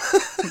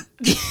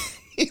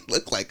 he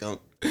looked like him.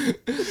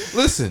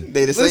 Listen,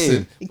 They the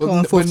same. He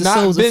calling forth the not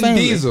souls of Ben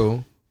family.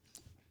 Diesel.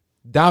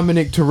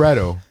 Dominic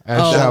Toretto as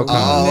Shao Kahn.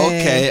 Oh,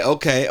 man.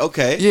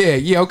 okay.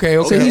 Yeah,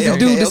 okay. So he's a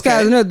dude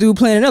disguised another dude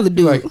playing another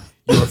dude. Like,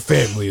 your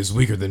family is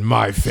weaker than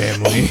my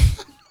family.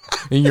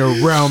 And your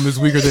realm is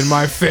weaker than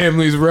my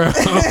family's realm.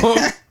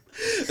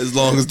 As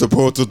long as the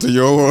portal to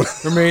your world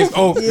Remains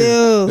open. Ew.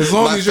 As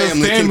long My as your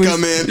family can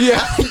come in.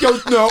 Yeah. Yo,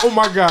 no, oh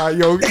my God,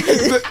 yo.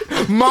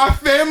 My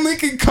family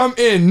can come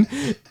in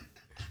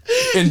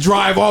and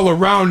drive all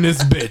around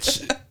this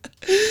bitch.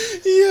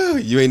 Yeah,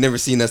 you ain't never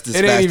seen us this It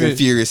ain't fast even- and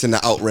furious in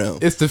the out realm.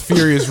 It's the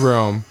Furious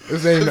realm.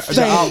 It's ain't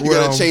the out You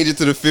realm. gotta change it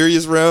to the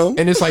furious realm.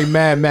 And it's like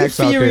Mad Max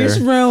out Furious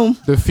there. realm.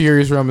 The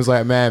Furious realm is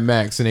like Mad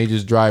Max, and they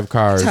just drive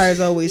cars. Tires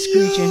always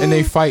screeching. And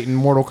they fight in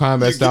Mortal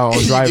Kombat style on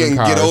You driving can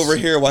cars. get over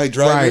here while he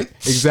driving. Right,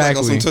 Like exactly.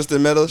 on some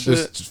twisted metal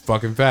shit. Just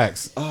fucking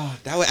facts. Oh,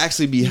 that would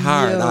actually be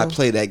hard. Yo. I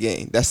play that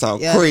game. That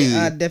sounds Yeah, crazy.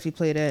 I definitely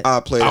play that. I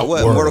play that. What?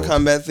 Outworld. Mortal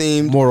Kombat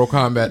themed. Mortal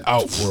Kombat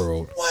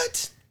Outworld.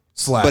 What?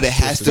 Slash. But it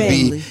has to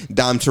be Family.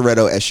 Dom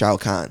Toretto as Shao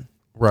Kahn.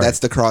 Right. That's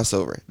the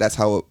crossover. That's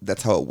how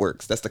it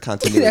works. That's the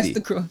continuity. That's the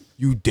cross.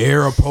 You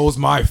dare oppose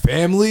my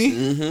family?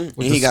 Mm-hmm. With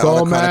And he the got all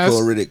skull the mask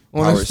Chronicle Riddick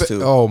on his powers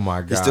too. Oh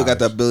my god. He still got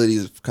the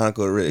abilities of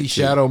Chronicle Riddick. He too.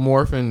 shadow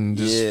morph and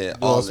just Yeah, do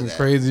all all of some that.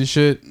 crazy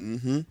shit.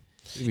 Mm-hmm.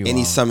 And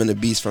he summoned a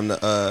beast from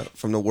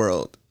the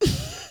world,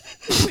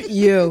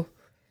 Yo.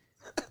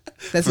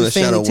 That's from the his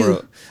shadow family too.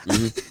 world.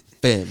 Mhm.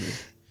 Family.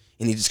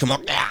 And he just come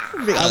out. Out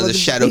of was the a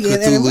shadow big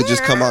Cthulhu ass-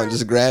 just come out and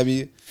just grab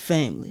you.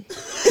 Family.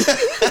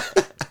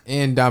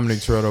 And Dominic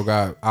Toretto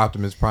got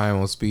Optimus Prime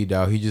on speed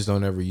dial. He just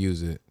don't ever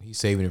use it. He's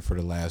saving it for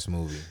the last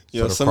movie.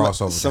 You know, so the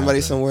crossover. somebody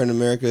can happen. somewhere in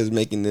America is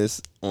making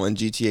this on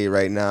GTA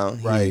right now.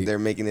 Right. They're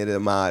making it a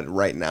mod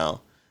right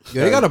now.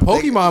 Yeah, they got a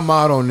Pokemon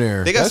mod on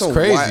there. They got That's some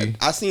crazy. wild,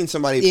 I seen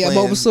somebody Yeah,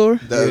 playing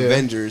Bulbasaur. the Yeah.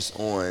 Avengers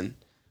on.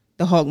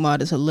 The Hawk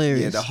mod is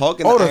hilarious. Yeah, the Hulk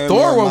and Oh, the the Iron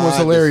Thor Man one was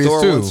mod, hilarious, the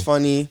Thor too. one's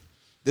funny.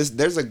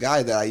 There's a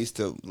guy that I used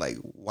to like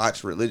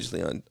watch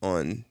religiously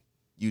on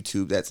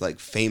YouTube that's like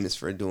famous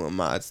for doing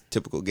mods.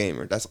 Typical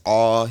gamer. That's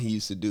all he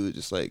used to do,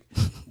 just like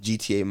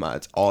GTA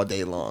mods all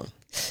day long.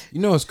 You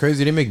know it's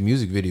crazy. They make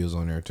music videos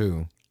on there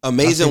too.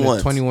 Amazing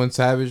ones. 21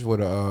 Savage with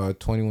a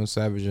 21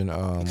 Savage and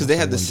Because they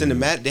have the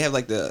cinematic. They have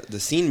like the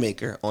scene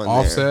maker on there.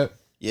 Offset.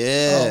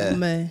 Yeah. Oh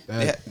man.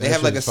 They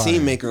have like a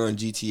scene maker on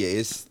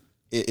GTA.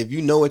 if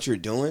you know what you're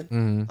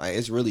doing, like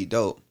it's really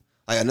dope.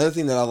 Like another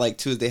thing that I like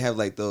too is they have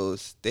like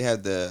they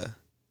have the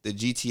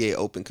GTA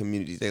open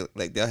communities.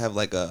 They'll have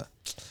like a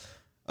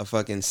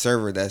fucking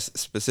server that's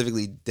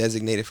specifically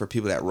designated for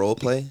people that role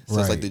play. So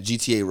it's like the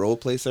GTA role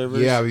play server.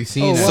 Yeah, we've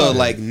seen that. So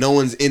like no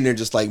one's in there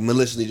just like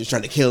maliciously just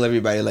trying to kill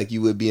everybody like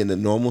you would be in the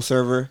normal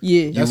server.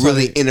 Yeah. You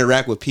really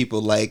interact with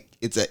people like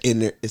it's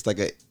like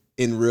a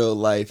in real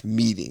life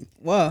meeting.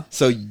 Wow.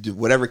 So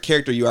whatever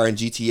character you are in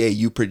GTA,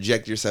 you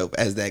project yourself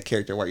as that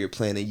character while you're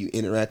playing and you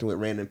interacting with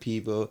random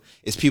people.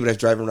 It's people that's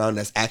driving around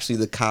that's actually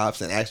the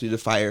cops and actually the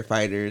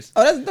firefighters.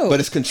 Oh, that's dope. But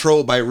it's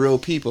controlled by real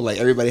people. Like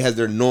everybody has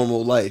their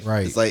normal life.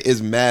 Right. It's like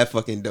it's mad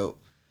fucking dope.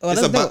 Oh,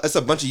 It's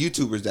a bunch of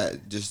YouTubers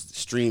that just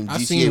stream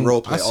GTA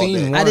roleplay all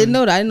day. I didn't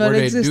know that. I didn't know that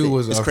that existed. Dude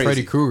was It's crazy.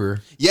 Freddy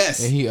Krueger.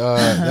 Yes. And he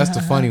that's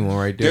the funny one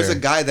right there. There's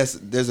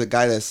a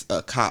guy that's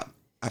a cop.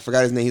 I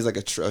forgot his name. He's like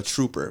a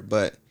trooper,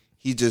 but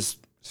he's just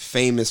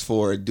famous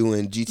for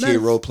doing GTA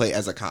roleplay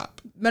as a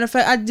cop. Matter of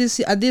fact, I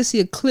did see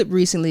a clip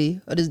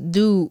recently of this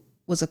dude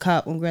was a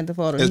cop on Grand Theft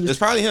Auto. It's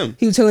probably him.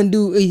 He was telling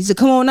dude, he said,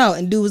 "Come on out,"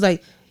 and dude was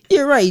like,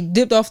 "You're right." He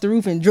dipped off the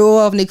roof and drove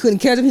off, and they couldn't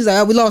catch him. He's like,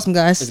 "Oh, we lost him,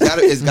 guys."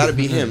 It's gotta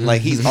be him.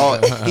 Like he's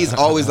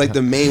always like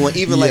the main one.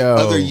 Even like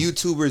other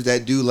YouTubers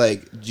that do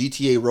like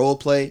GTA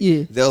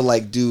roleplay, they'll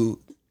like do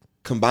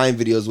combined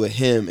videos with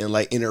him and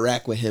like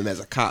interact with him as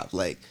a cop.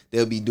 Like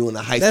they'll be doing a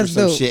heist or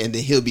some shit, and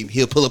then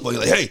he'll pull up on you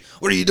like, "Hey,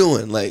 what are you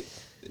doing?" Like.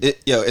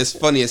 It's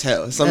funny as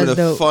hell. Some of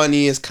the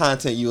funniest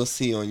content you'll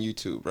see on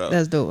YouTube, bro.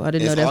 That's dope. I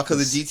didn't know that. It's all because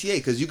of GTA,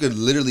 because you could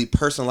literally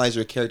personalize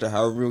your character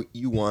however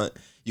you want.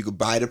 You could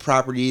buy the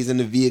properties and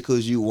the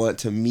vehicles you want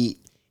to meet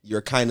your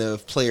kind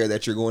of player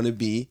that you're going to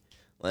be.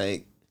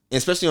 Like,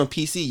 especially on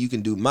PC, you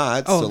can do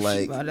mods. Oh, so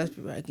like, wow, that's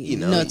right. you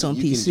know, nuts on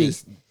you PC. can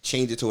just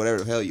change it to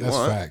whatever the hell you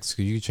want. That's facts,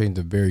 because you can change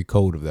the very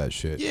code of that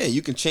shit. Yeah,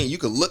 you can change. You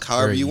can look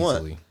however very you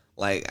easily. want.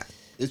 Like.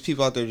 There's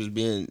people out there just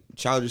being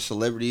childish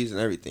celebrities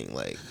and everything,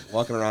 like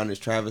walking around as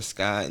Travis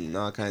Scott and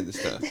all kinds of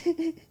stuff.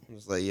 I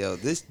was like, yo,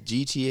 this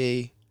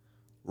GTA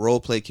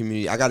roleplay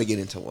community, I got to get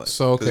into one.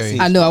 So okay,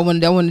 I know I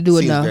want to do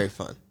it now. Very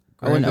fun.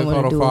 Grand Theft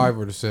Auto 5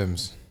 or The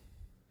Sims?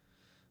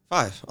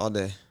 5 all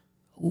day.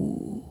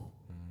 Ooh.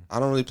 I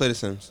don't really play The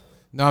Sims.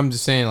 No, I'm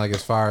just saying, like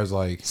as far as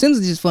like Sims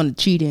is just fun to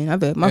cheat in. I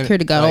bet my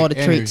character got like all the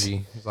traits.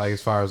 It's like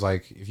as far as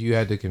like if you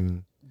had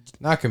to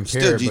not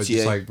compare, Still but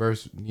just like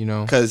verse, you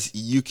know, because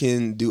you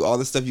can do all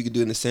the stuff you can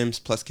do in The Sims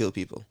plus kill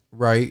people.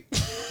 Right.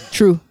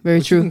 True. Very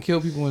but true. You can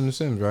kill people in The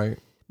Sims, right?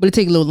 But it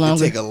take a little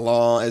longer.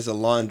 It's a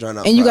long drawn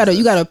out. And you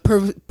process. gotta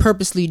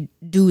purposely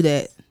do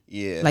that.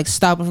 Yeah. Like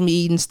stop them from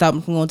eating, stop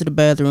them from going to the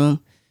bathroom.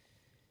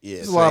 Yeah.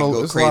 There's a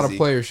lot of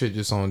player shit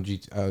just on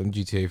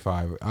GTA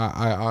 5.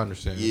 I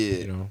understand. Yeah.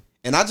 You know.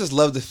 And I just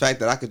love the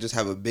fact that I could just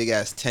have a big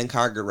ass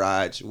 10-car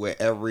garage where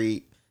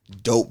every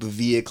dope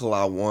vehicle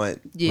I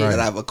want that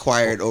I've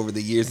acquired over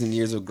the years and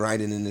years of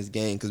grinding in this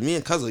game. Because me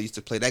and Cuzzo used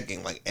to play that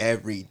game like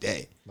every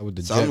day. With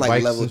the so jet I'm like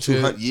bikes level and shit?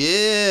 200.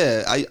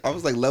 Yeah, I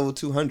was like level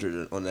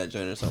 200 on that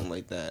joint or something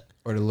like that.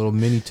 Or the little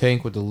mini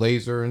tank with the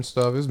laser and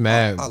stuff. It's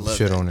mad I love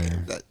shit that on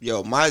game.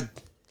 there.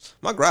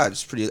 My garage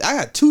is pretty. I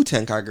got 2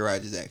 10-car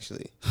garages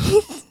actually.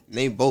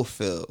 They both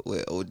filled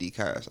with OD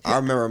cars. I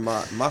remember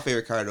my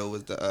favorite car though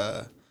was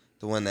the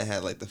one that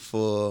had like the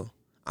full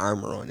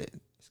armor on it.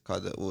 It's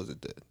called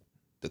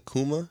the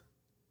Kuma.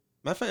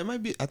 Matter of fact, it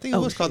might be. I think it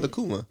was called the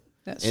Kuma.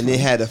 That's and funny.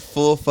 it had a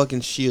full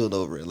fucking shield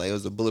over it. Like it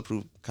was a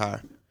bulletproof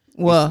car.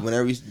 Well,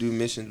 whenever we used to do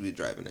missions, we'd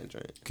drive in that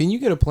joint. Can you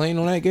get a plane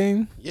on that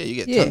game? Yeah,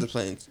 you get tons of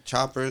planes,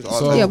 choppers, all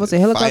So- that. Yeah, what's a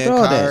helicopter,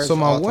 all that. So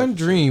my all one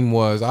types of dream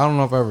was, I don't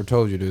know if I ever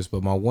told you this,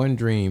 but my one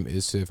dream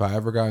is if I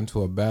ever got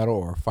into a battle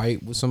or a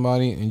fight with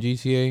somebody in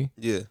GTA,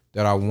 Yeah.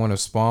 that I want to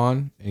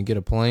spawn and get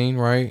a plane,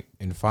 right?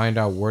 And find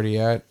out where they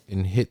at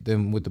and hit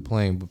them with the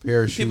plane, but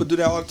parachute. People do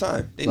that all the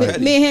time. They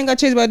me and him got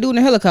chased by a dude in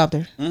a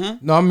helicopter.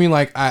 No, I mean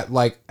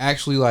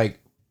actually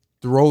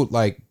throw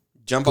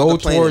jump go off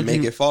the plane toward and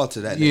make you. it fall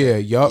to that. Yeah,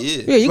 nigga. yup.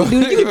 Yeah, you can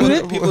do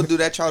that. People do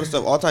that childish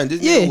stuff all the time.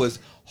 This Yeah. nigga was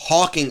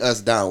hawking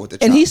us down with the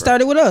chopper. And he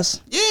started with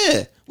us.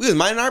 Yeah, we was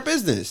minding our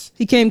business.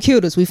 He came,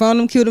 killed us. We found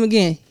him, killed him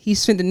again. He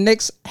spent the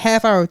next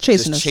half hour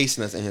chasing Just us.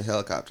 chasing us in his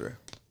helicopter.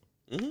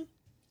 I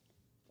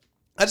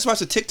just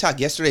watched a TikTok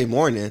yesterday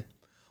morning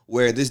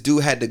where this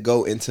dude had to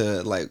go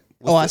into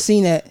I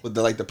seen that. with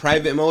the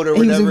private mode or He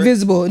was whatever.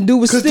 invisible, and dude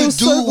was Because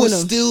still the dude circling was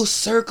him. still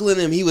circling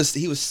him. He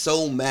was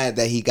so mad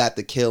that he got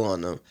the kill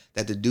on him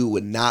that the dude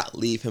would not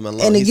leave him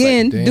alone. And He's like,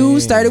 again, "Dang."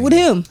 dude started with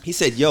him. he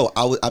said, "Yo,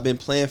 I've been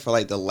playing for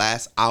like the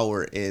last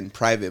hour in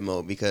private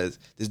mode because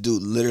this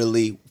dude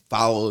literally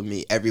followed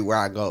me everywhere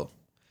I go."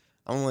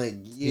 I'm like,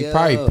 yeah. You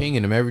probably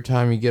pinging him every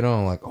time you get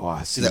on, like, oh,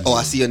 I see. He's like, "Oh,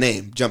 I see your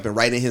name," jumping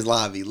right in his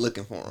lobby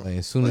looking for him. Like,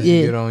 as soon as Yeah.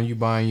 you get on, you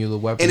buying you the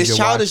weapons. And it's your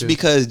childish watches.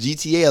 because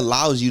GTA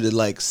allows you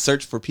to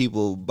search for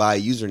people by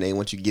username.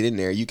 Once you get in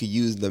there, you can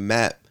use the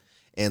map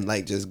and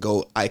just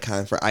go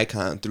icon for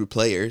icon through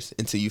players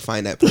until you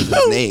find that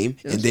person's name,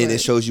 and then it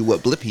shows you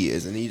what blip he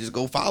is, and then you just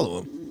go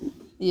follow him.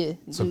 Yeah.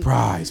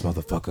 Surprise,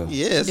 motherfucker.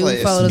 Yeah, it's Dude like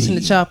followed it's us in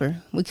the me.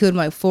 chopper. We killed him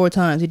like 4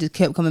 times. He just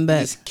kept coming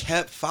back. just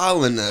kept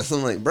following us.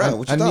 I'm like, bro,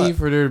 what you I thought? need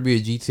for there to be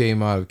a GTA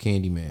mod of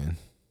Candyman.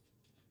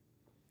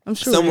 I'm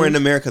sure Somewhere it in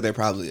is. America there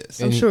probably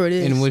is. I'm sure it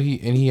is.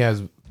 And he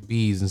has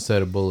bees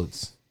instead of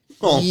bullets.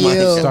 Oh my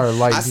Yo. god! Start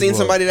lighting I seen people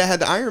somebody up. that had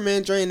the Iron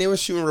Man drain. They was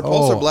shooting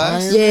repulsor Oh,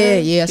 blasts. Iron Yeah,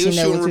 Man? yeah, I He seen was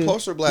that shooting one too.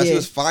 repulsor blasts. Yeah. He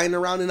was flying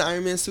around in the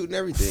Iron Man suit and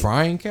everything.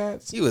 Frying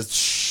cats? He was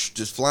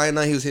just flying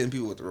out. He was hitting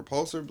people with the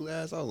repulsor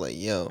blast. I was like,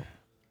 yo,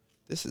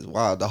 this is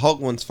wild. The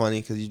Hulk one's funny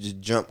because you just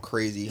jump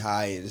crazy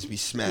high and just be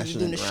smashing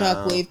doing the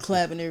ground. shockwave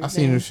clap and everything. I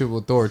seen this shit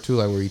with Thor too,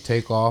 like where he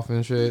take off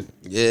and shit.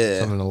 Yeah,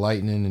 Summon the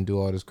lightning and do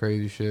all this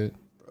crazy shit.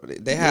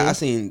 they had. I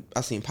seen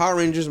Power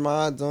Rangers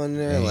mods on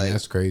there. Dang, like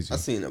that's crazy. I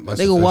seen a bunch. That's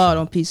They go official. wild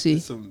on PC.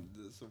 some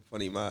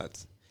funny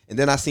mods. And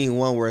then I seen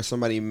one where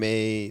somebody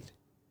made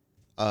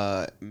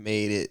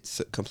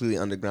it completely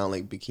underground,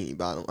 like Bikini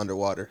Bottom,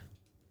 underwater.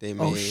 They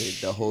made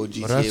the whole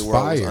GTA that's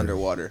world was fire.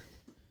 underwater.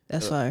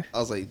 That's fire. I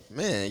was like,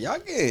 man, y'all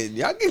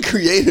get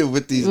creative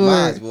with these Word.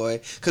 mods,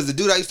 boy. Because the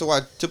dude I used to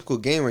watch, Typical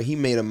Gamer, he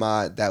made a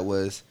mod that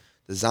was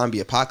the zombie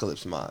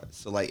apocalypse mod.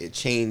 So like it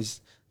changed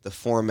the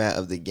format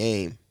of the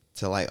game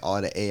to like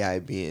all the AI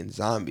being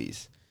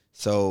zombies.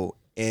 So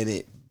and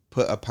it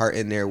put a part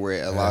in there where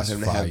it allowed That's him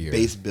to fire. have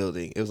base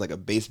building. It was like a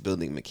base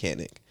building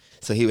mechanic.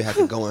 So he would have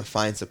to go and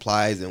find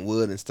supplies and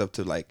wood and stuff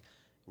to like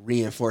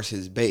reinforce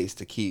his base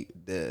to keep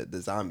the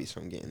zombies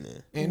from getting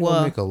in. And it Wow.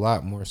 would make a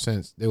lot more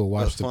sense. They would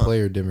watch That's the fun.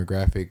 player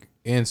demographic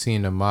and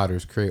seeing the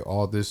modders create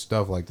all this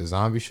stuff like the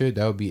zombie shit.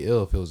 That would be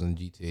ill if it was in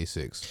GTA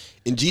 6.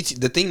 And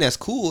the thing that's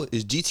cool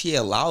is GTA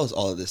allows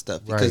all of this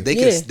stuff because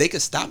Right. they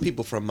could stop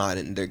people from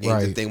modding their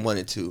games if Right. they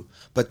wanted to.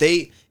 But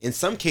they, in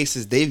some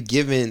cases, they've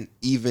given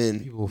even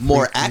People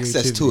more free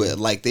access to creativity. it.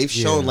 Like they've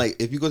shown, Yeah. like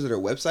if you go to their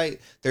website,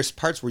 there's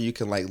parts where you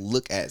can like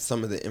look at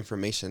some of the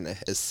information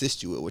that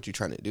assist you with what you're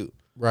trying to do.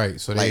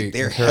 Right. So Like,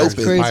 they're encourage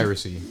helping.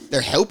 piracy.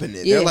 They're helping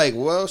it. Yeah. They're like,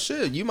 well,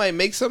 shit, you might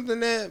make something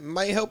that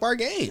might help our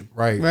game.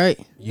 Right. Right.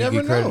 You Never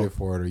get credited know.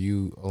 for it, or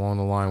you along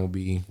the line will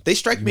be They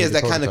strike You me made as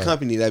the that kind of prototype.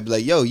 company that'd be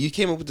like, yo, you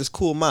came up with this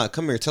cool mod.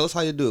 Come here, tell us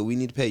how you do it. We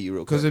need to pay you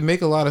real quick. because it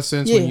make a lot of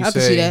sense Yeah, when you I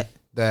can say see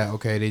that.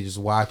 okay, they just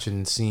watching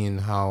and seeing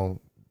how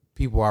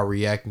people are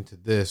reacting to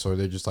this, or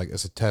they're just like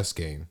it's a test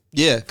game.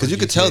 Yeah, because for you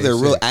could tell GTA they're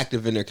real 6.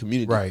 active in their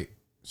community. Right.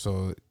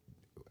 So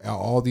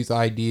all these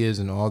ideas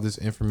and all this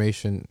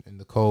information in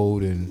the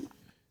code and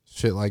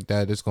shit like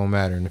that, it's gonna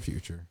matter in the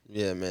future.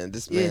 Yeah, man.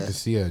 This Yeah. man, To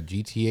see a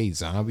GTA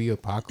zombie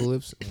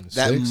apocalypse in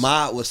that 6?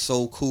 mod was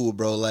so cool,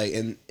 bro. Like,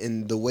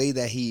 and the way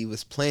that he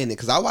was playing it,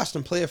 because I watched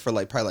him play it for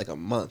like probably like a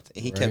month,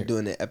 and he kept Right.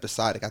 doing it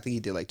episodic. I think he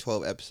did like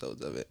 12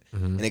 episodes of it,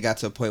 Mm-hmm. and it got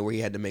to a point where he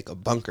had to make a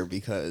bunker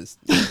because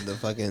the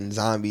fucking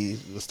zombie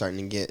was starting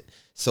to get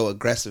so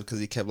aggressive because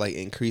he kept like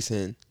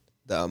increasing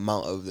the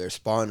amount of their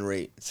spawn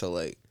rate. So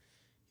like,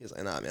 he was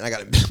like, nah, man, I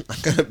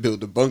gotta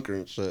build a bunker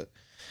and shit.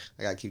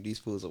 I gotta keep these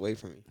fools away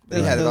from me. But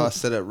he had it all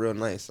set up real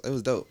nice. It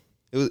was dope.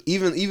 It was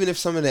even if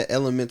some of the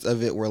elements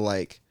of it were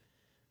like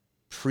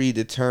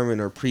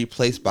predetermined or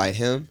pre-placed by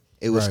him,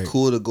 it was Right.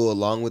 cool to go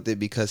along with it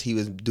because he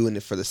was doing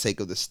it for the sake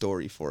of the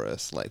story for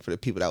us, like for the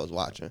people that was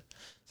watching.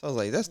 So I was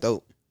like, that's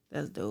dope.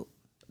 That's dope.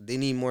 They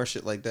need more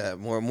shit like that.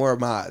 More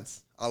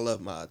mods. I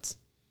love mods.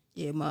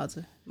 Yeah, mods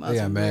are. They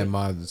got mad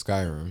mods in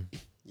Skyrim.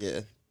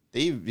 Yeah.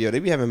 They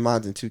be having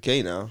mods in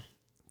 2K now.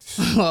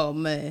 Oh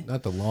man.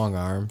 Not the long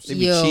arms. They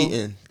be Yo,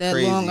 cheating. that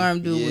Crazy. long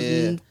arm dude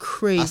Yeah. was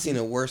crazy. I seen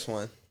a worse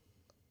one.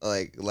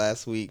 Like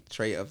last week,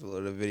 Trey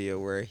uploaded a video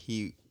where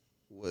he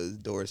was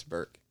Doris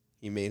Burke.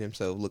 He made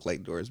himself look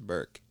like Doris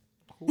Burke,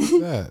 Who's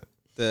that?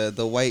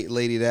 the white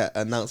lady that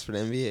announced for the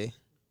NBA.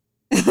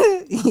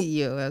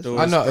 Yo, that's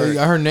Doris I know Burke.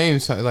 her name.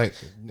 Like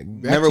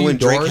Remember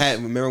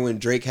when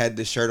Drake had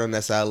the shirt on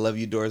that said "I love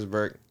you, Doris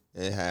Burke,"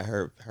 and it had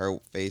her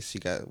face. She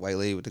got white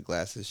lady with the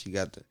glasses.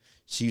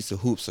 She used to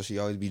hoop, so she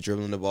always be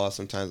dribbling the ball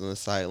sometimes on the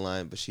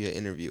sideline. But she an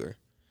interviewer.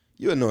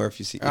 You would know her if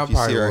you see her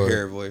probably or would. hear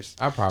her voice.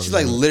 I probably She's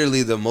like would.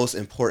 literally the most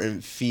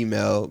important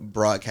female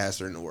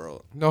broadcaster in the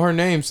world. No, her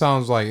name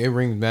sounds like it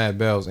rings mad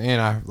bells,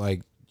 and I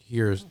like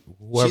hear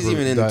whoever She's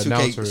even in the 2K.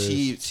 announcer is.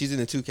 She's in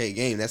the 2K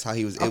game. That's how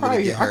he was I able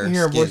to get her. can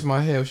hear her skin. voice in my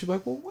head. She's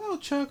like, "Well,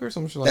 Chuck," or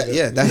some shit like that.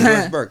 Yeah, that's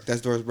Doris Burke.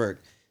 That's Doris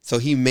Burke. So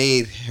he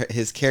made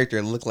his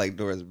character look like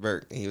Doris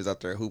Burke, and he was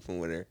out there hooping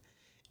with her.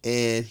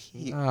 And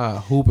he,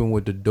 Hooping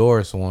with the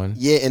Doris one.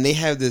 yeah, and they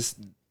have this.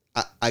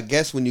 I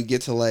guess when you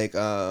get to like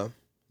a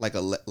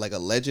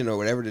legend or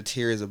whatever the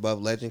tier is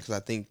above legend, because I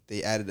think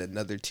they added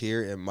another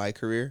tier in my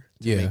career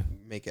to Yeah.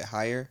 make it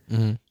higher.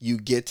 Mhm. You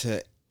get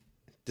to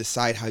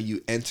decide how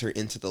you enter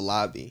into the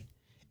lobby,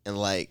 and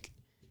like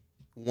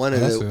one of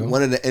That's the ill.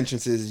 one of the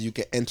entrances is you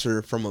can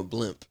enter from a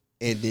blimp,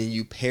 and then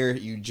you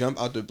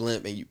jump out the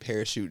blimp and you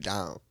parachute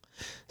down.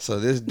 So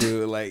this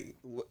dude, like,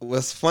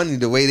 what's funny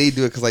the way they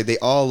do it, because like they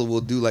all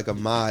will do like a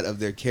mod of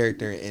their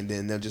character, and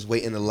then they'll just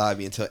wait in the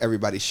lobby until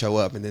everybody show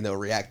up, and then they'll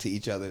react to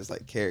each other's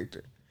like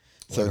character.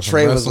 So Like some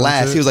Trey was wrestling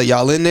last. shit? He was like,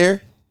 "Y'all in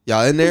there?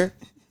 Y'all in there?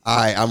 All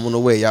right, I'm on the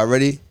way. Y'all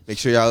ready? Make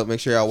sure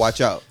y'all watch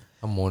out."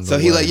 I'm on. So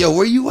the he way. like, "Yo,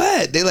 where you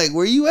at?" They like,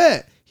 "Where you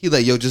at?" He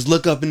like, yo, just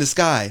look up in the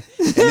sky.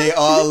 And they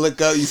all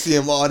look up. You see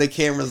them, all the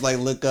cameras like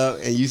look up.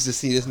 And you used to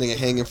see this nigga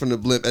hanging from the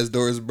blimp as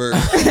Doris Burke.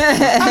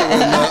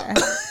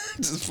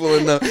 Just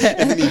floating up.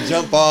 And then he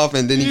jump off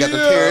and then he got the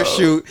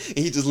parachute. And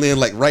he just land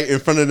like right in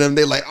front of them.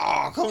 They like,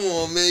 oh, come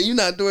on, man. You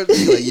not Doris.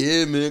 He's like,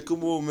 yeah, man,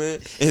 come on, man.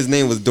 And his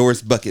name was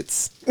Doris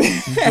Buckets.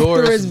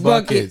 Doris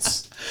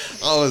Buckets.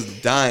 I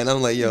was dying.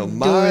 I'm like, yo, Doris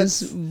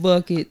mods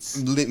Buckets.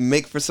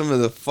 make for some of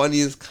the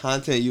funniest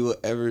content you will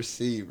ever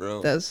see,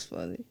 bro. That's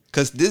funny.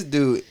 Because this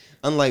dude,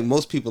 unlike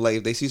most people, like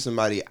if they see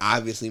somebody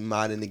obviously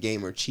modding the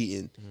game or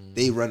cheating,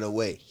 they run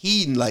away.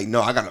 He like,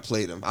 no, I gotta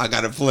play them. I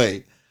gotta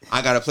play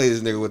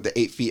this nigga with the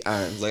 8 feet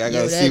arms. Like I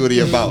gotta see what he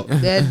about.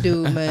 That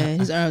dude, man,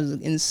 his arms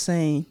look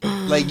insane.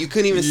 Like you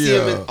couldn't even see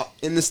him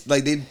in this.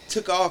 Like they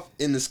took off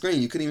in the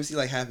screen. You couldn't even see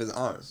like half his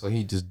arms. So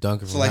he just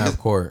dunking from like half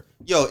court.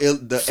 Yo,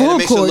 the Full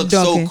animation court looked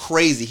dunking. so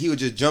crazy. He would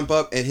just jump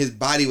up and his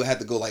body would have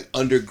to go like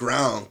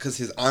underground because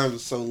his arms were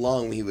so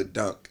long when he would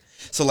dunk.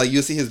 So like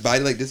you'll see his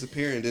body like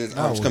disappear and then his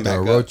arms come back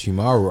up.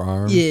 Orochimaru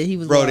arms. Yeah, he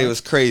was. Bro, wild. they was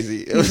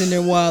crazy. He was in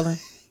there wilding.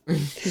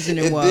 He's in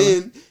there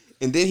wilding.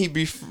 And then he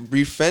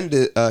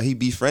befriended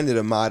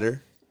a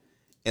modder,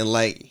 and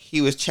like he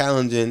was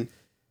challenging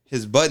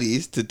his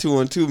buddies to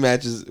 2-on-2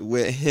 matches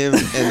with him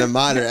and the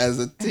modder as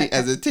a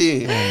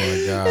team. Oh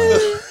my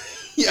god.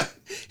 Yeah.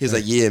 He's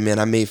like, yeah, man,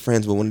 I made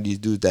friends with one of these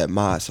dudes that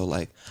mod, so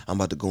like I'm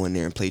about to go in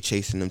there and play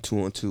chasing them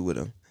 2-on-2 with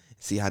them.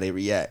 See how they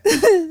react.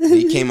 And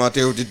he came out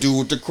there with the dude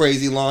with the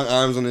crazy long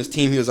arms on his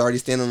team. He was already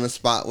standing on the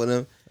spot with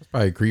him. That's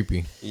probably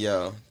creepy.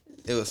 Yo,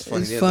 it was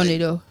funny. It's funny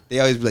though. They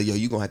always be like, yo,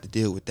 you gonna have to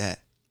deal with that.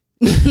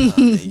 Nah,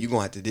 man, you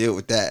gonna have to deal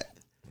with that.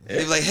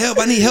 They be like, help,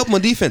 I need help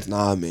on defense.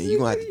 Nah, man, you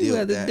gonna have to deal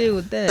with that. Deal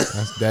with that.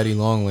 That's Daddy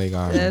Long Leg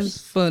arms.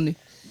 That's funny.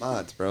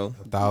 Mods, bro.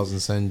 1,000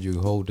 send you.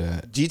 Hold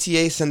that.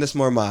 GTA, send us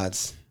more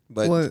mods.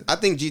 But Word. I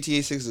think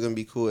GTA 6 is gonna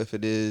be cool if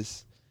it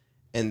is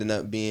ending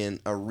up being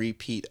a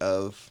repeat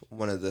of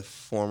one of the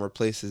former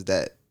places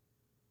that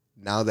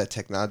now that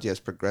technology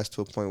has progressed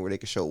to a point where they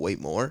can show way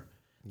more.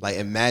 Like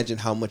imagine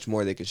how much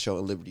more they could show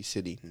in Liberty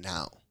City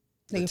now.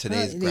 With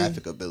today's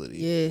graphic ability.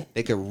 Yeah.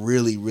 They could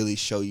really, really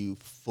show you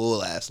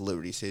full ass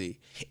Liberty City.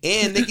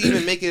 And they can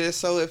even make it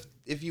so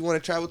if you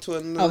want to travel to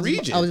another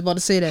region. I was about to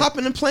say that. Hop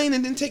in a plane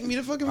and then take me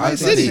to fucking I Vice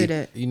was about to City. say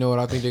that. You know what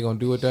I think they're gonna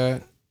do with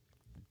that?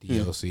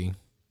 DLC.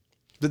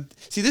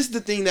 See, this is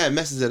the thing that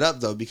messes it up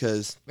though,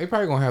 because They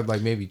probably gonna have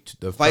like maybe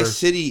the Vice first.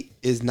 City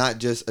is not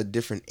just a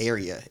different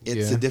area;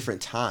 it's Yeah. a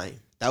different time.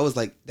 That was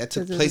like that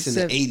took It was place in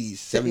the 80s,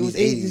 70s,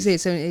 80s. You said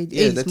 70s, 80s.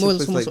 Yeah, that more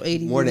took place like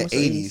 80s. more than almost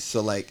 80s.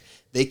 So like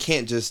they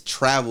can't just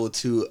travel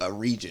to a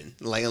region,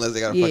 like unless they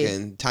got a Yeah.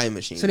 fucking time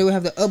machine. So they would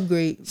have to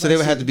upgrade. So they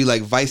would have to be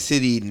like Vice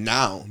City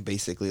now,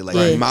 basically, like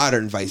Right.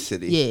 modern Vice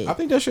City. Yeah. I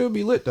think that should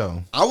be lit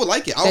though. I would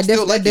like it. I That would still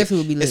def- like that definitely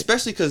it, would be lit.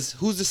 especially because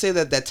who's to say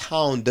that that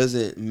town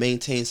doesn't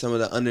maintain some of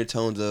the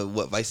undertones of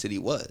what Vice City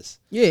was?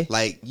 Yeah.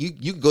 Like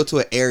you go to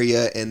an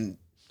area, and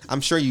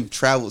I'm sure you've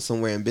traveled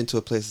somewhere and been to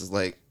a place that's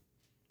like,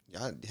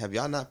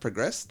 y'all not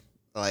progressed?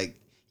 Like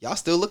y'all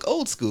still look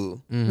old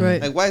school.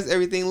 Right. Like why does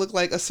everything look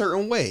like a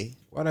certain way?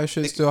 Why that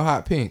shit still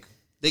hot pink?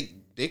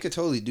 They could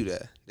totally do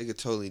that. They could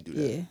totally do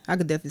that. Yeah. I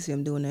could definitely see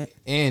them doing that.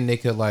 And they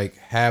could like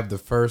have the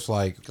first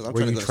like 'Cause I'm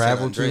where trying you to go to San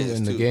travel to Andreas,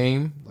 in the too.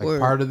 game, like Word.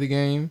 part of the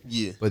game.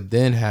 Yeah. But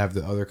then have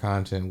the other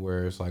content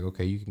where it's like,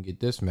 okay, you can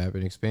get this map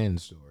and expand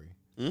the story.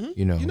 Mhm.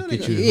 You know, You know they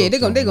get gonna- you Yeah, hooked they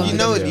gonna- on they gonna- You it.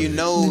 know, Yeah. you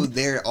know,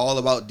 they're all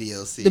about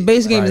DLC. The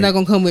base game is Right. not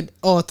gonna come with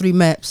all 3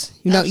 maps.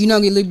 You're not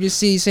get Liberty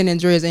City, San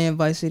Andreas, and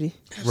Vice City.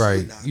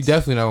 Right. not. You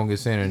definitely not gonna get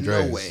San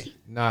Andreas. way.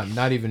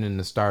 Not even in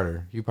the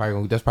starter. You probably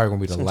gonna that's probably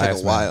gonna be the It's gonna last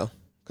take a while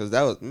because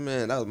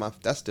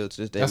that's still to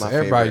this day That's my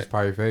everybody's favorite.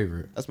 probably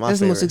favorite. That's my That's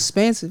the favorite. most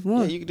expensive Yeah,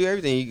 one. you can do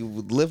everything. You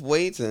can lift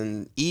weights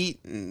and eat.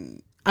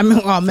 And I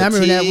remember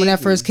that when that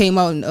fatigue first came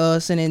out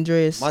in San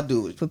Andreas my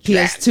dude was for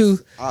jacked.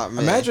 PS2. Oh,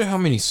 man. Imagine how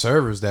many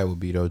servers that would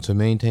be though to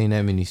maintain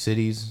that many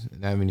cities,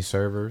 and that many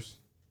servers.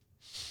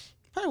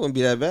 Probably wouldn't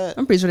be that bad.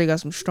 I'm pretty sure they got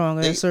some strong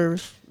They- ass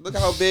servers. Look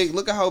at how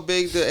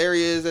big the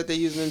area is that they're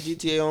using in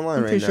GTA Online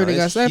I'm right pretty sure now. they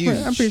got. It's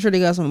I'm pretty sure they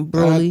got some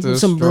Got the Broly strong-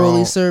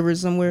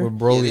 servers somewhere. With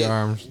Broly they-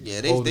 arms,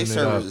 Yeah, they holding it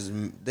up, servers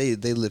they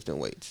lifting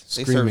weights.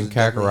 They screaming servers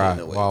definitely Kakarot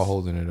hitting the while weights.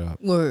 holding it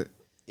up. Word.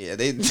 Yeah,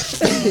 they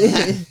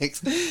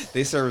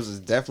servers is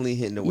definitely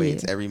hitting the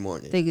weights Yeah. every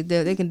morning. They can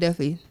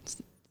definitely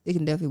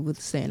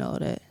withstand all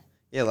that.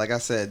 Yeah, like I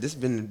said, this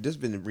been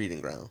the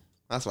breeding ground.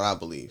 That's what I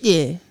believe.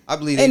 Yeah. I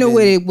believe Ain't they've no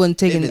way been- they wasn't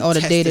they've taking been all the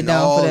data testing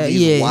down all for that.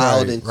 these Yeah.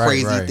 wild Right, and right,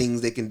 crazy right.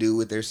 things they can do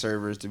with their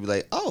servers to be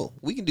like, oh,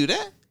 we can do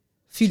that.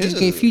 Future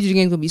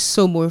games gonna be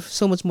so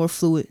much more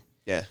fluid.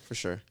 Yeah, for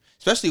sure.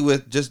 Especially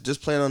with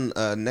just playing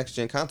on next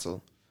gen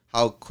console.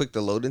 How quick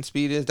the loading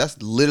speed is.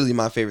 That's literally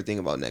my favorite thing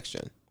about next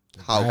gen.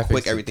 How Graphics,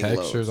 quick the everything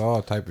textures, loads.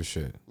 all type of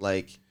shit,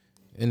 Like,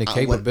 and the what-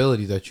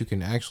 capability that you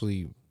can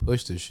actually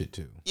push this shit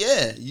to.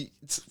 yeah,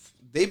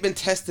 they've been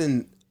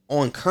testing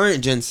on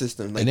current gen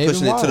systems, like And they've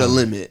pushing been it to the wild.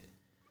 limit.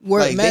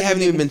 Like they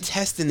haven't even been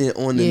testing it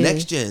on the Yeah.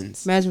 next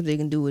gens. Imagine what they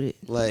can do with it.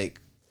 Like,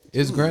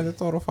 Is Grand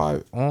Theft Auto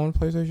 5 on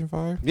PlayStation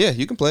 5? yeah,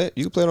 you can play it.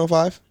 You can play it on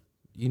 5.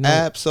 You know,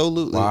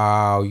 Absolutely.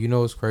 wow. You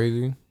know what's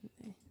crazy?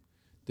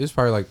 this is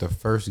probably like the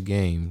first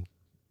game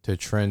to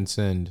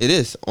transcend. It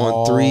is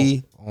on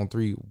three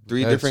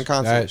different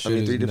consoles.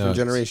 Three different nuts.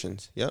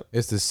 generations. Yep.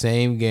 It's the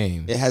same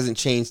game. It hasn't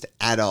changed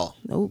at all.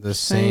 Nope. The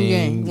same game.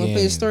 same You want to play the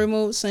game. story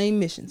mode? Same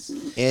missions.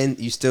 And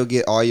you still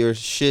get all your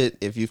shit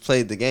if you've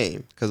played the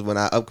game. Because when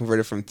I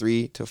upconverted from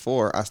 3 to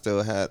 4, I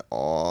still had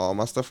all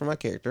my stuff for my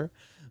character.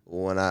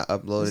 When I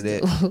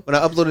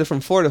uploaded it from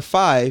 4 to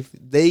 5,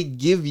 they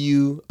give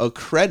you a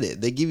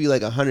credit. They give you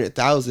like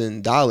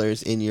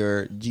 $100,000 in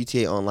your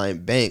GTA Online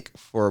bank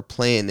for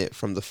playing it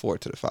from the 4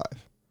 to the 5.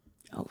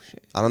 Oh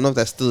shit. I don't know if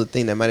that's still a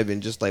thing. That might have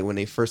been just like when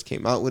they first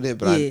came out with it,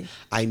 but Yeah.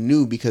 I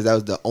knew because that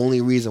was the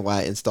only reason why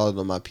I installed it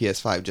on my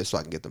PS5 just so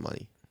I can get the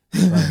money.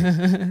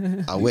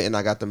 I went and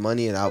I got the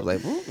money and I was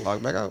like,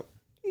 log back out.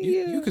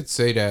 You could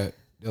say that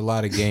a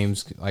lot of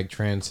games like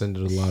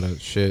transcended a lot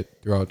of shit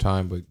throughout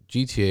time, but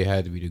GTA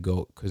had to be the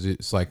GOAT because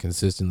it's like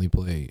consistently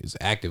played. It's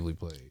actively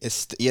played. They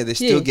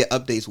still get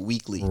updates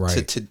weekly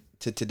Right.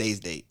 to today's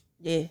date.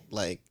 Yeah.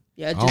 Like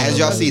Yeah. Oh, as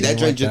y'all no, see, they that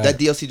didn't joint like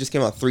that DLC just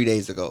came out 3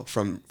 days ago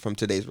from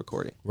today's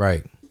recording.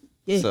 Right.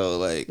 Yeah. So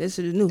like, This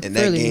is new. and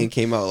that game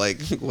came out like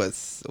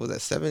was that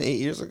 7-8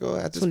 years ago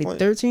at this point?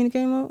 2013 it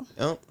came out.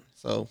 Yep.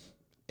 So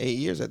 8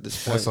 years at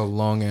this point. That's a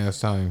long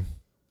ass time.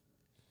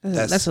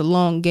 That's a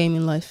long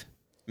gaming life.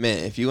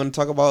 Man, if you want to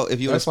talk about, if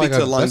you want to That's speak like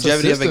to the a- that's a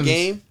longevity of a systems-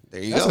 game,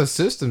 there you That's go. a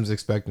systems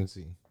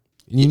expectancy.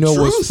 And you know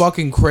what's Truth.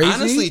 fucking crazy?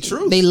 Honestly,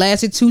 truth. They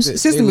lasted two They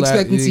system la-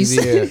 expectancies.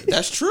 yeah.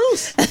 That's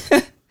truth.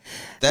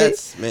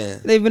 That's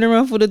man, They've been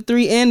around for the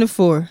 3 and the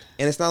 4.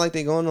 and it's not like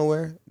they're going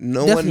nowhere.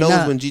 No Definitely one knows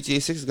not. when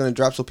GTA 6 is going to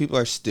drop, so people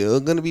are still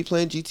going to be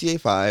playing GTA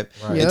 5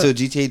 Right. Yep. until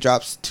GTA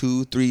drops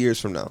 2-3 years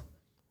from now.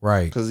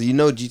 Right. Because you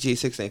know GTA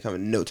 6 ain't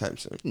coming no time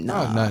soon.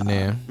 No, not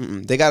now.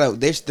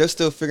 They're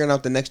still figuring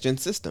out the next gen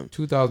system.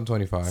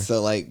 2025.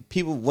 So like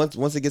people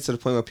once it gets to the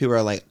point where people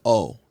are like,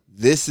 oh,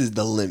 this is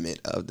the limit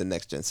of the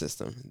next gen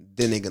system,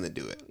 then they're gonna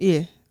do it.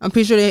 Yeah. I'm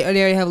pretty sure they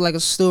already have like a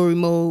story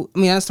mode. I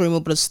mean, not story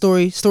mode, but a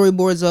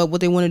storyboards up, what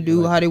they want to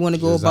do, how they want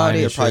to go about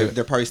design it. it.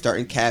 They're probably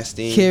starting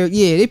casting.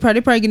 Yeah, they probably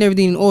getting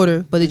everything in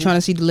order, but they're trying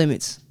to see the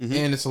limits. And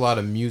it's a lot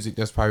of music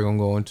that's probably gonna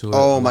go into it.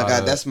 Oh A my lot god,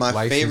 of that's my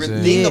favorite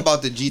licensing. thing Yeah.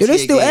 about the GTA. Yo, they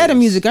still adding games.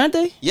 music, aren't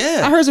they?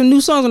 Yeah, I heard some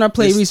new songs when I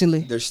played They're-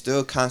 recently. They're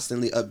still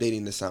constantly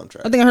updating the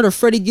soundtrack. I think I heard a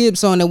Freddie Gibbs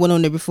song that went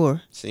on there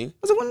before. See, I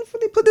was like, when the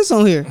fuck they put this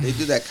on here? they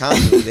do that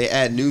constantly. They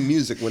add new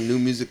music when new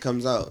music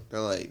comes out. They're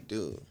like,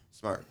 dude,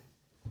 smart.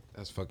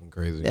 That's fucking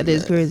crazy. That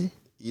is crazy.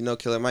 You know,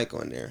 Killer Mike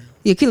on there.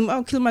 Yeah, Killer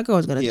Mike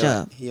always got a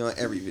job. He on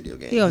every video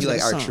game. He He always like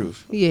got a our song.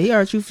 truth. Yeah, he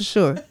R-Truth for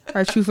sure.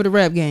 R-Truth for the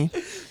rap game.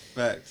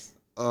 Facts.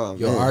 Oh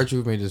Yo, man.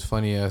 R-Truth made this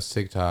funny ass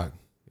TikTok.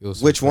 It was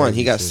some Which one? crazy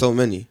He got shit. so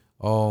many.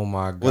 Oh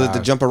my god. Was it the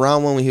jump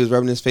around one when he was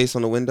rubbing his face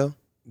on the window?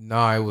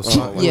 Nah, it was, Oh,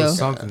 some, it yeah, was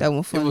something. that one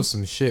It funny. was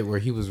some shit where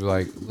he was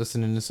like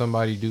listening to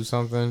somebody do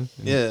something.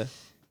 and Yeah.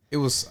 It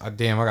was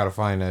damn. I gotta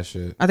find that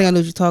shit. I think I know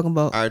what you're talking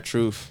about. Our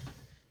Truth.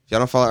 If y'all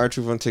don't follow Our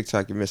Truth on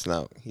TikTok, you're missing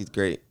out. He's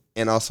great.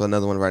 And also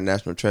another one of our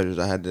national treasures.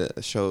 I had to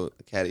show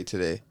Caddy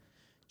today.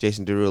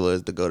 Jason Derulo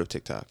is the GOAT of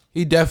TikTok.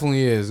 He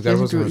definitely is. Gotta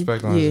put some Derulo-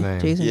 respect on his yeah, name.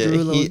 Jason Yeah, Derulo is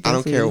I don't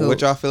definitely care the what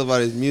GOAT. y'all feel about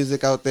his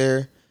music out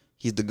there.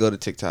 He's the GOAT of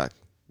TikTok.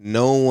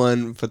 No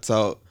one puts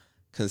out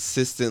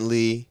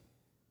consistently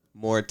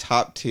more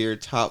top tier,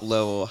 top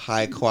level,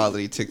 high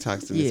quality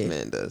TikToks than this Yeah.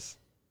 man does.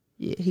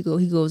 Yeah, he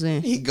goes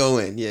in. He go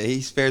in. Yeah,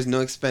 he spares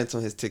no expense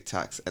on his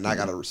TikToks, and I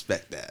gotta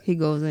respect that. He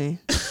goes in.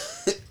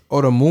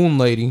 Oh, the Moon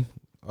Lady,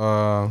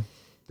 the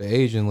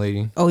Asian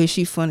lady. Oh, yeah,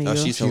 she funny, Oh,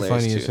 yo. she's She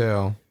hilarious funny as too.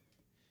 hell.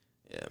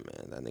 Yeah,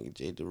 man, that nigga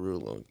Jay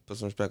Derulo. Put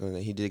some respect on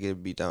that. He did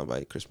get beat down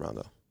by Chris Brown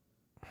though.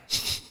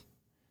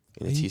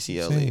 In the Why you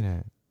TCL saying league.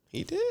 that?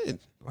 He did.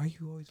 Why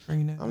you always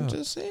bringing that I'm up?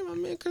 just saying, my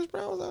man Chris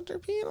Brown was out there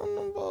peeing on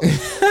them balls.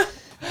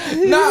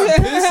 Not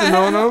pissing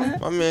on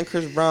him. My man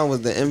Chris Brown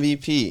was the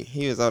MVP.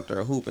 He was out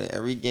there hooping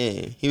every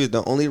game. He was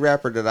the only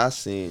rapper that I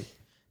seen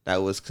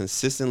that was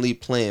consistently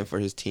playing for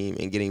his team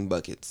and getting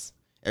buckets.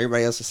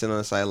 Everybody else was sitting on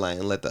the sideline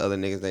and let the other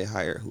niggas they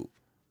hire hoop.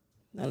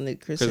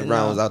 Chris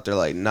Brown was out there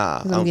like,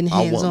 nah, I'm getting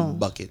I hands want on.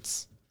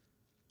 buckets.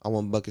 I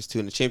want buckets too.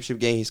 In the championship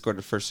game, he scored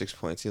the first 6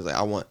 points. He was like,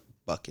 I want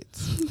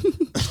buckets.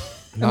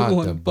 Not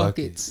want the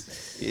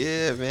buckets.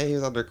 Yeah, man, he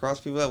was out there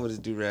crossing people up with his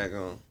do-rag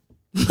on.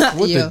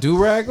 With Yeah. the do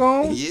rag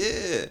on?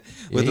 Yeah,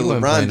 with he the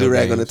wasn't LeBron playing no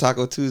do-rag on the games.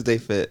 Taco Tuesday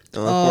fit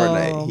on Oh,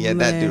 Fortnite. He had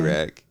that man.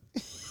 do-rag.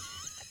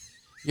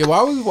 Yeah,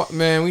 why was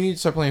man? We need to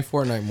start playing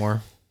Fortnite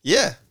more.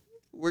 Yeah,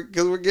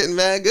 because we're getting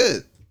mad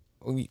good.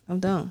 I'm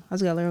down. I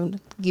just gotta learn to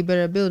get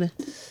better at building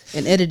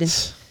and editing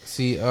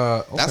See,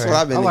 okay. That's what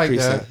I've been I like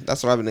increasing. that.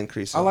 That's what I've been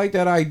increasing. I like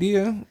that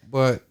idea,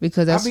 but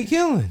because I that's be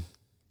killing.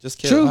 just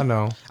kill. I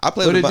know, I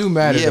play but with it do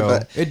matter yeah, though.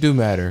 but It do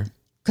matter.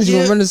 because you're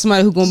gonna run into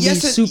somebody who's gonna be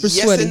super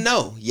yes sweaty. and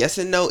no. Yes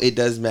and no. It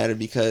does matter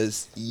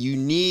because you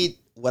need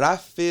what I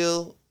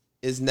feel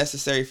is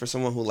necessary for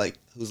someone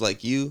who's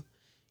like you.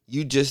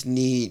 You just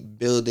need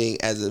building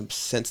as a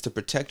sense to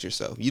protect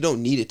yourself. You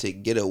don't need it to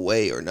get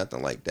away or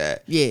nothing like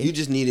that. Yeah. You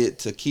just need it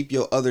to keep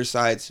your other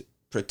sides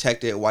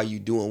protected while you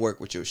doing work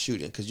with your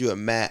shooting because you're a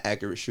mad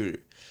accurate shooter.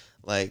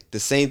 Like the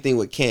same thing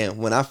with Cam.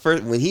 When I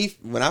first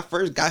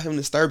got him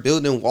to start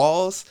building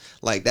walls,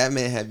 like that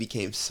man had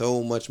became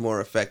so much more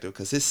effective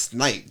because his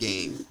snipe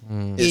game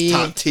is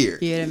top tier.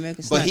 Yeah, that man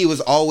can But snipe. he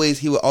would always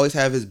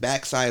have his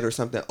backside or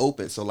something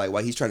open. So like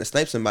while he's trying to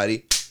snipe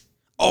somebody,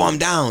 oh, I'm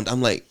downed.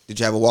 I'm like, did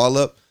you have a wall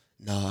up?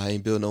 No, I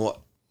ain't building no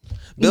wall.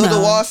 Build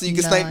a wall so you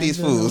can snipe these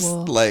fools.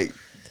 Like,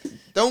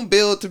 don't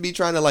build to be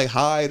trying to like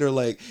hide or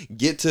like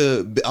get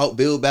to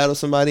outbuild battle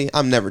somebody.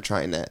 I'm never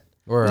trying that.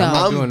 Or No.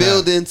 I'm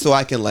building so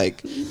I can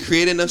like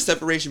create enough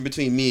separation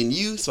between me and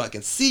you so I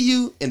can see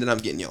you and then I'm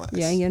getting your ass.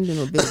 Yeah, I ain't gonna do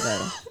no build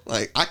battle.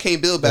 Like I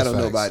can't build battle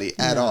That's facts. nobody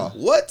at all.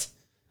 What?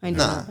 I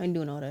ain't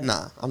doing all that.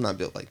 Nah, I'm not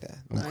built like that.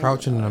 I'm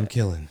crouching and I'm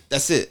killing.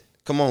 That's it.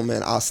 Come on,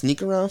 man. I'll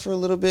sneak around for a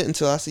little bit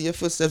until I see your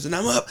footsteps and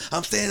I'm up.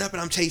 I'm standing up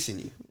and I'm chasing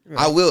you.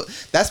 Right. I will.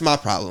 That's my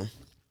problem.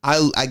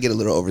 I get a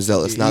little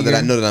overzealous now that I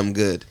know that I'm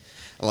good.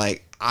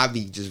 Like I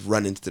be just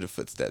running to the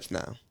footsteps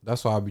now.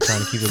 That's why I be trying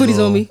to keep it Footies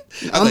low. on me.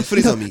 I'm like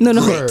footies on me. No.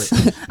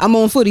 Great. I'm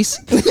on footies.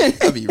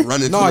 I be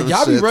running. No, to them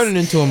y'all be shits. running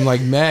into him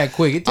like mad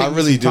quick. It I takes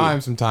really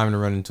me some time to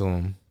run into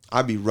him.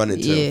 I be running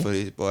to Yeah. them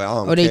footies, boy. I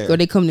don't or care.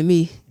 they come to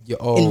me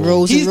Oh, in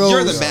rows and rows.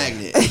 You're the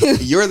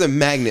magnet. You're the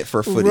magnet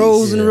for footies.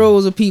 Rows and Yeah.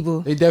 rows of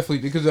people. They definitely,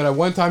 because at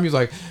one time he was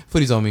like,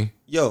 footies on me.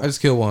 Yo. I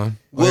just killed one.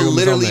 Oh, here We'll comes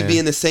literally my be man.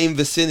 in the same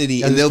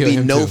vicinity I and just there'll killed be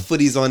him no too.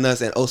 footies on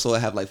us and also I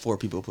have like 4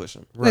 people push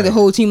them. Like the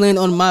whole team land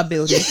on my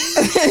building.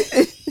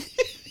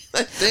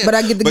 But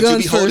I get the But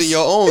guns you be holding first.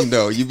 your own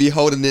though. You be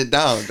holding it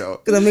down though.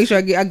 Cause I make sure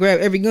I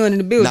grab every gun in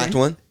the building. Knocked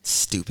one.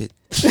 Stupid.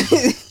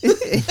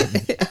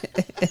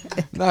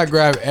 Not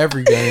grab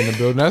every gun in the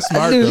building. That's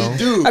smart do. though.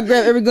 Dude, I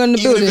grab every gun in the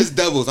even building, if it's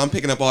doubles, I'm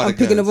picking up all the I'm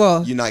picking guns. up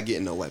all. You're not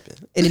getting no weapon.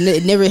 and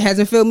it never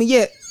hasn't failed me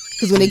yet.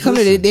 Cause when they come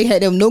in, they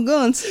had them no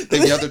guns. They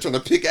be out there trying to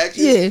pickaxe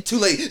you. Yeah. Too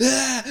late.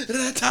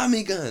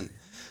 Tommy gun.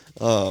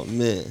 Oh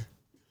man.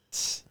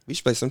 We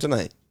should play some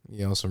tonight.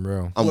 Yeah, on some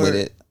real. I'm with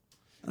it.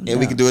 And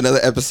we can do another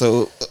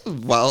episode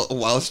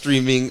while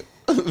streaming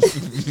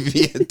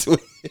via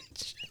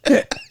Twitch.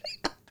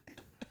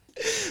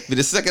 Be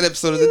the second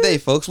episode of the day,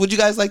 folks. Would you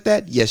guys like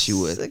that? Yes, you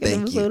would. Second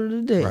Thank episode you. of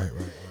the day.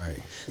 Right.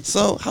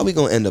 So, how we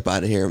gonna end up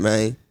out of here,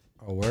 man?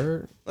 A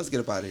word? Let's get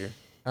up out of here.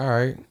 All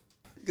right.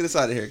 Get us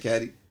out of here,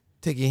 Caddy.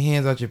 Take your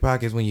hands out your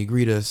pockets when you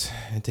greet us,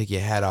 and take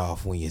your hat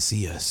off when you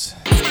see us.